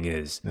the tongue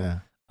is.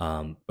 Yeah.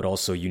 But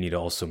also you need to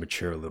also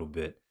mature a little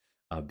bit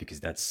because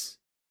that's,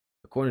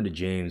 according to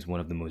James, one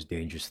of the most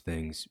dangerous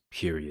things,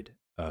 period,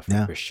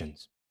 for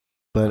Christians.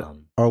 But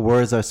our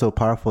words are so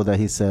powerful that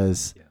he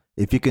says,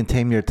 if you can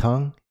tame your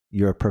tongue,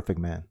 you're a perfect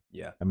man.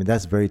 Yeah. I mean,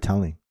 that's very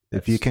telling.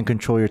 If you can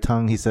control your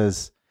tongue, he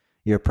says,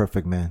 you're a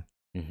perfect man,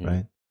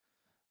 right?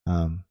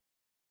 And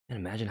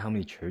imagine how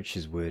many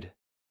churches would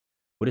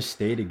have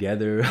stayed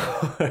together,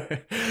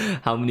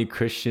 how many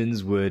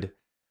Christians would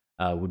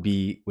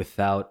be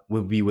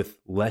with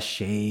less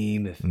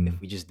shame if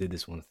we just did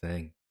this one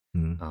thing.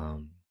 And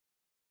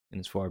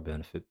it's for our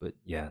benefit. But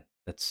yeah,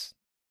 that's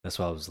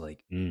why I was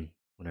like, when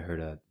I heard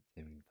a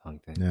tongue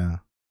thing. Yeah.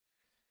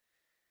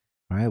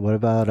 All right. What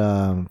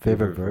about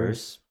favorite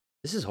verse?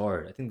 This is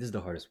hard. I think this is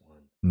the hardest one.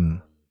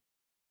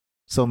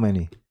 So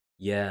many.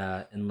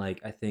 Yeah, and like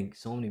I think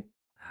so many.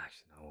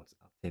 Actually, no,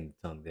 I'll tame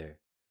the tongue there.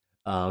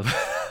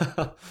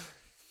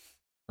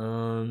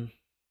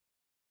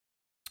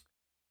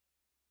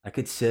 I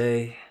could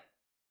say,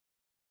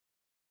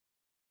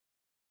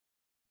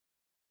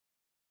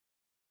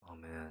 oh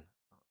man,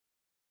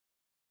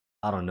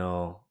 I don't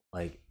know.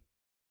 Like,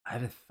 I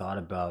haven't thought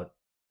about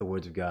the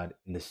words of God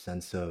in the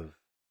sense of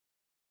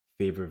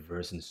favorite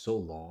verse in so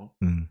long.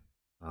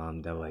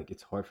 That like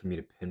it's hard for me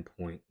to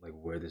pinpoint like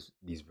where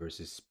these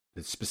verses,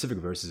 the specific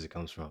verses it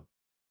comes from.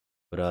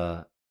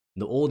 But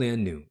the old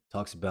and new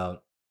talks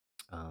about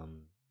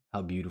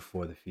how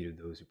beautiful are the feet of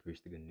those who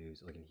preach the good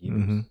news, like in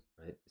Hebrews,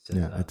 right? It says,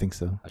 yeah, I think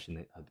so.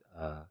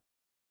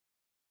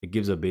 It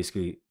gives a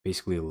basically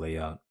a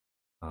layout,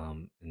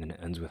 and then it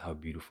ends with how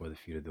beautiful are the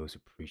feet of those who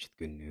preach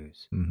the good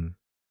news.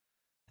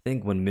 I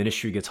think when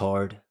ministry gets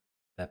hard,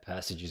 that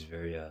passage is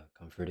very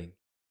comforting,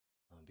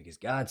 because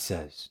God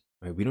says,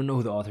 right? We don't know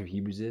who the author of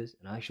Hebrews is,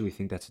 and I actually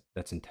think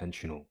that's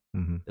intentional.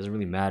 It doesn't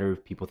really matter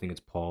if people think it's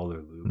Paul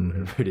or Luke,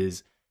 whatever it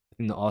is. I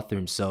think the author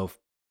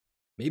himself,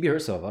 maybe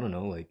herself, I don't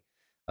know, like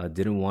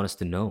didn't want us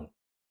to know,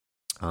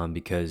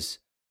 because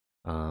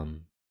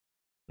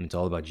it's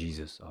all about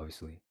Jesus,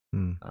 obviously.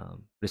 But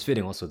it's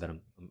fitting also that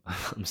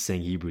I'm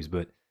saying Hebrews,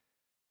 but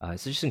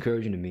it's just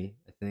encouraging to me.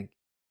 I think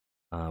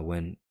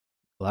when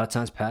a lot of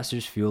times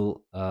pastors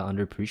feel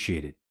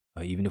underappreciated,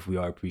 even if we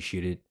are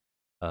appreciated,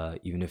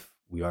 even if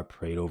we are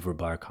prayed over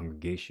by our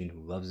congregation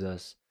who loves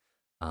us,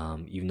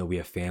 even though we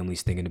have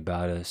families thinking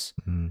about us.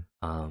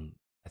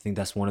 I think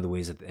that's one of the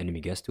ways that the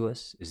enemy gets to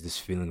us, is this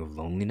feeling of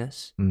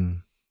loneliness.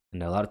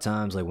 And a lot of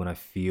times, like when I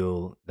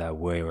feel that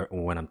way, or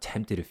when I'm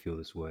tempted to feel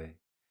this way,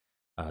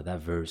 that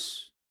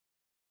verse,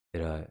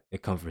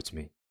 it comforts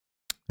me.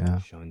 Yeah.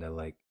 Showing that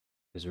like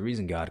there's a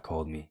reason God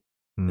called me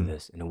to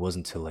this, and it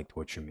wasn't to like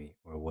torture me,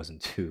 or it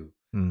wasn't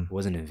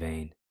in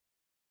vain.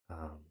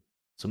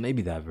 So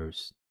maybe that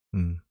verse.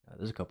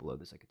 There's a couple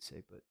others I could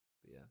say, but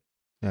yeah.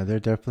 Yeah, there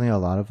are definitely a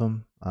lot of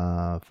them.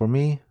 For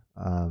me,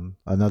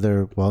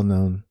 another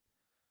well-known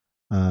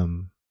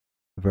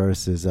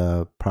verse is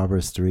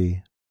Proverbs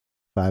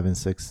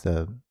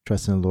 3:5-6.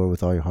 Trust in the Lord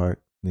with all your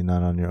heart, lean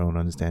not on your own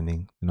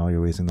understanding. In all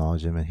your ways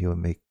acknowledge Him, and He will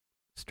make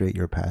straight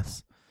your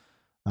paths.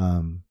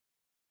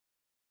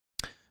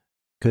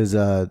 Because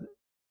I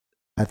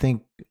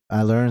think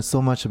I learned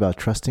so much about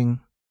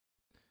trusting,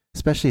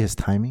 especially His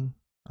timing.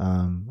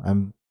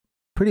 I'm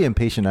pretty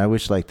impatient. I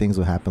wish like things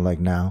would happen like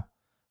now,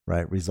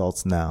 right?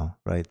 Results now,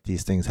 right?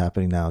 These things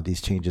happening now,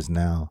 these changes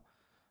now.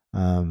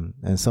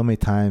 And so many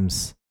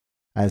times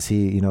as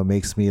He,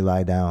 makes me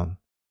lie down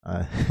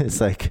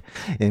It's like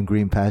in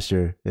green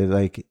pasture.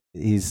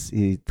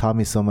 He taught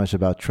me so much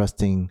about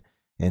trusting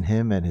in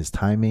him and his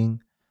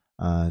timing,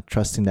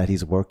 trusting that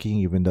he's working,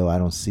 even though I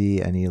don't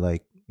see any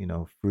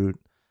fruit.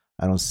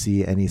 I don't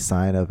see any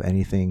sign of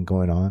anything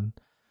going on.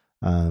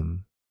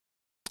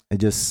 It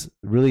just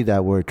really,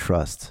 that word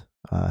trust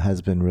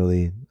has been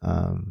really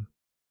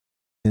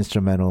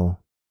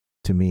instrumental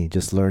to me,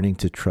 just learning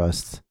to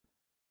trust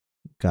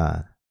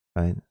God,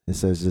 right? It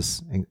says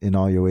just in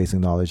all your ways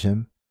acknowledge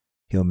him.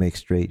 He'll make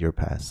straight your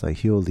paths. Like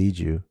he'll lead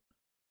you.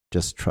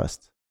 Just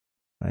trust,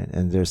 right?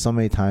 And there's so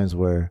many times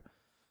where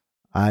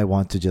I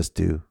want to just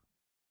do,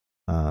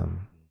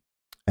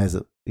 as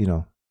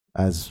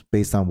as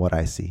based on what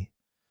I see.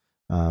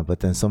 But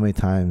then so many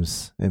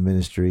times in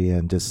ministry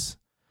and just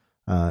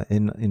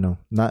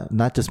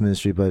not just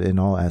ministry, but in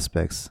all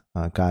aspects,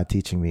 God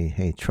teaching me,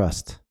 hey,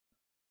 trust,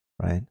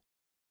 right?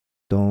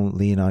 Don't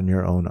lean on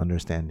your own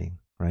understanding,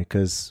 right?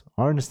 Because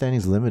our understanding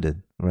is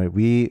limited, right?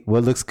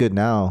 What looks good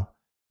now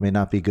may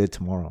not be good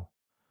tomorrow.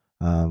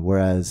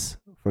 Whereas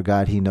for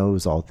God, he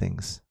knows all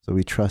things. So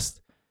we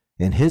trust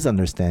in his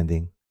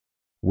understanding,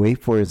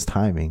 wait for his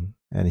timing,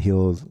 and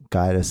he'll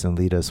guide us and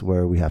lead us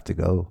where we have to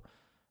go.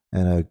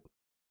 And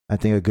I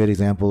think a good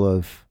example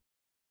of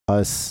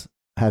us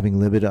having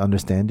limited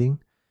understanding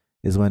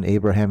is when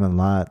Abraham and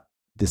Lot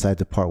decided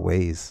to part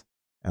ways,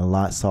 and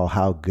Lot saw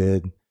how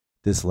good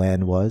this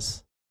land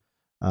was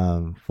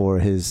for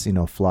his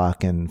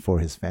flock and for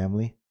his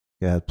family.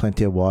 It had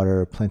plenty of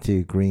water, plenty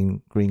of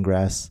green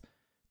grass.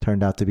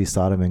 Turned out to be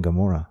Sodom and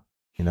Gomorrah.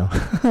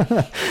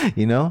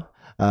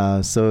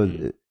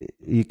 So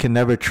you can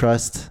never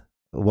trust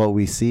what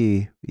we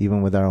see,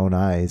 even with our own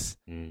eyes,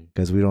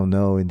 because we don't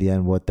know in the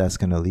end what that's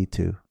going to lead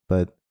to.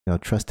 But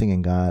trusting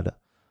in God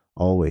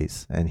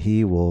always, and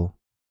he will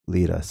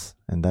lead us.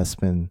 And that's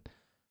been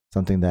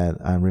something that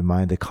I'm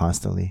reminded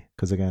constantly,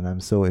 because again,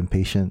 I'm so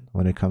impatient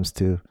when it comes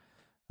to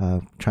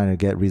trying to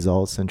get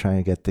results and trying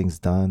to get things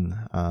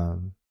done.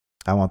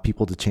 I want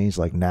people to change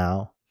like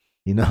now,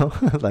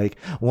 like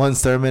one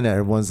sermon and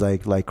everyone's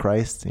like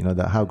Christ,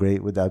 how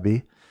great would that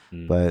be?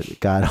 But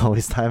God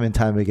always time and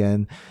time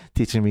again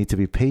teaching me to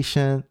be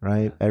patient,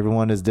 right?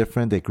 Everyone is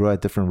different. They grow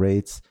at different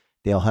rates.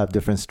 They all have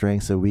different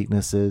strengths and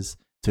weaknesses,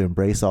 to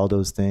embrace all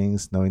those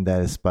things, knowing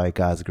that it's by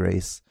God's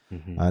grace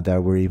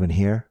that we're even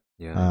here.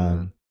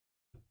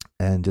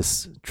 And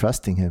just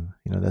trusting him,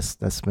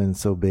 that's been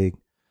so big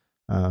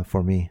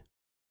for me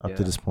up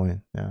to this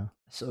point. Yeah.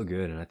 So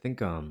good. And I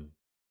think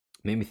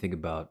made me think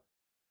about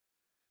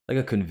like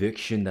a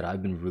conviction that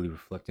I've been really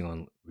reflecting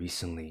on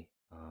recently.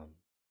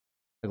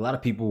 Like a lot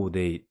of people,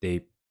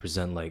 they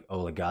present like,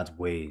 oh, like God's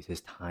ways,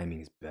 his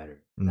timing is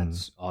better. And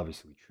that's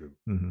obviously true.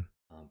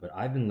 But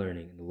I've been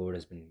learning, and the Lord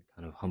has been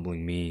kind of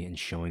humbling me and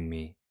showing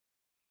me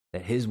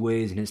that his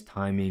ways and his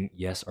timing,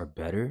 yes, are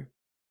better,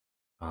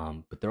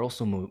 but they're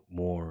also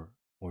more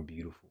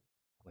beautiful.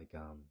 Like,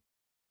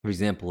 for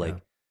example,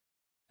 like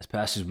as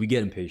pastors, we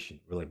get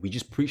impatient. We're like, we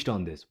just preached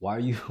on this. Why are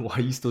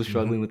you still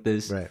struggling with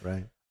this?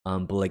 Right.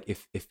 But like,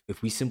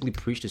 if we simply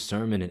preached a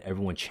sermon and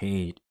everyone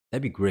changed,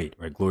 that'd be great,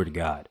 right? Glory to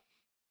God.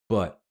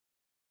 But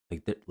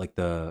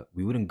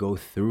we wouldn't go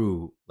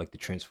through like the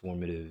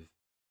transformative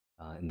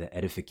and the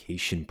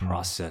edification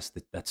process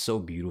that's so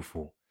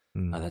beautiful.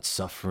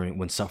 That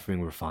when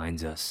suffering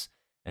refines us,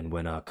 and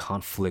when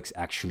conflicts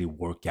actually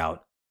work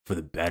out for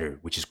the better,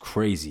 which is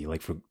crazy.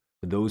 Like for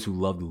those who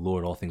love the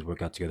Lord, all things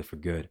work out together for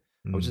good.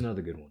 Which is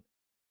another good one.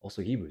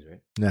 Also Hebrews,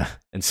 right? Yeah.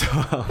 And so,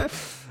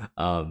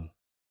 and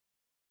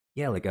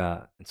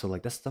so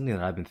like that's something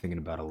that I've been thinking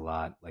about a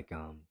lot. Like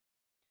a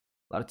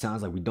lot of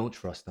times, like we don't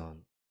trust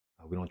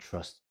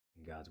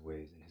in God's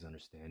ways and his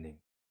understanding.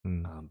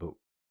 But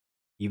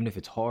even if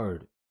it's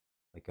hard,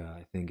 like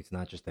I think it's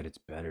not just that it's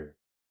better,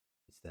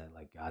 it's that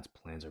like God's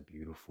plans are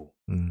beautiful.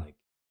 Like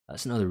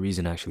that's another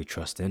reason to actually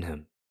trust in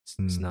him.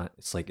 It's not,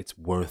 it's like it's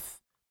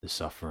worth the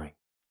suffering.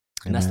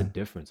 And that's the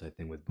difference, I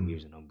think, with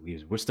believers and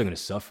unbelievers. We're still going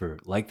to suffer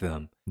like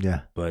them.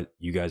 Yeah. But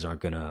you guys aren't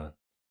going to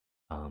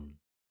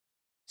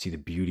see the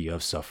beauty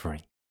of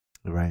suffering.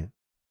 Right.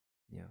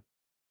 Yeah.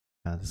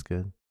 That's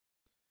good.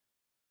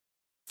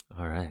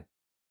 All right.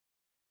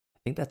 I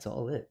think that's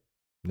all it.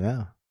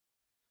 Yeah.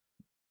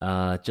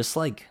 Just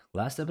like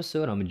last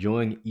episode, I'm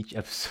enjoying each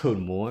episode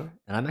more,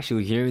 and I'm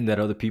actually hearing that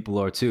other people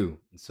are too.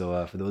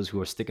 So for those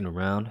who are sticking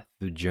around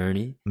through the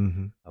journey,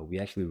 we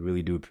actually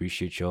really do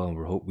appreciate y'all,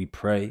 and we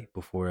pray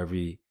before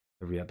every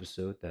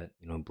episode that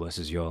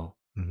blesses y'all.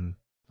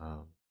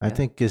 I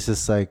think it's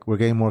just like we're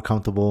getting more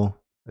comfortable,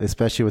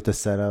 especially with the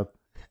setup,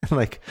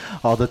 like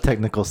all the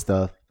technical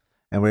stuff,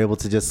 and we're able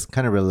to just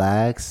kind of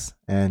relax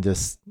and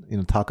just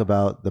talk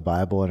about the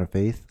Bible and our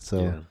faith.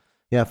 So.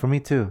 Yeah, for me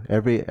too.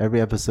 Every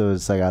episode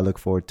is like I look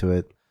forward to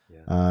it.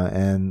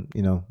 And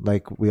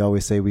like we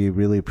always say, we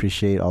really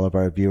appreciate all of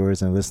our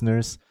viewers and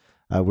listeners.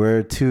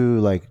 We're two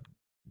like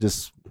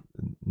just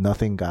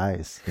nothing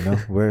guys,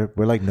 we're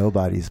like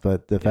nobodies,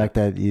 but the fact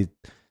that you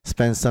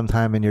spend some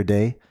time in your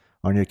day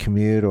on your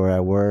commute or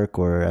at work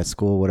or at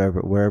school,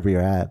 wherever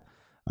you're at,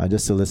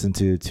 just to listen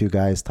to two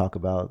guys talk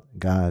about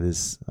God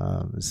is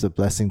a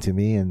blessing to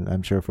me, and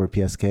I'm sure for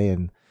PSK.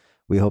 And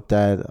we hope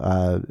that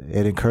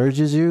it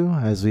encourages you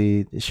as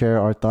we share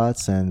our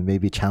thoughts, and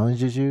maybe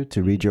challenges you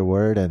to read your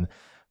word and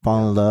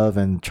fall in love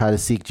and try to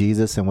seek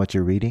Jesus in what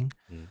you're reading.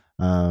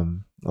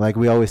 Like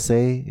we always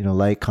say,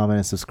 like, comment,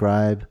 and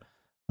subscribe.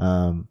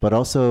 But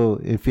also,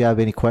 if you have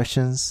any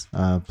questions,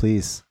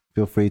 please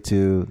feel free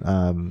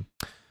to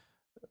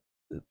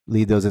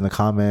leave those in the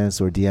comments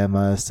or DM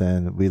us,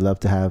 and we love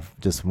to have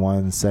just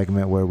one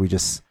segment where we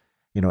just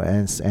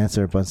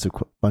answer a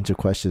bunch of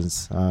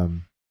questions.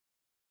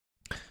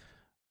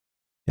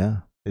 Yeah,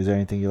 is there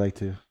anything you'd like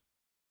to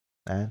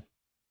add?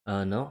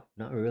 No,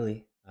 not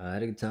really. I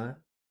had a good time.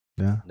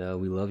 Yeah, And,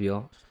 we love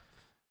y'all.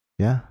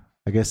 yeah.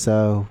 I guess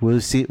we'll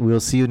see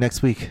you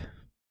next week.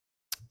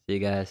 See you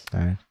guys. All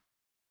right,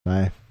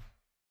 bye.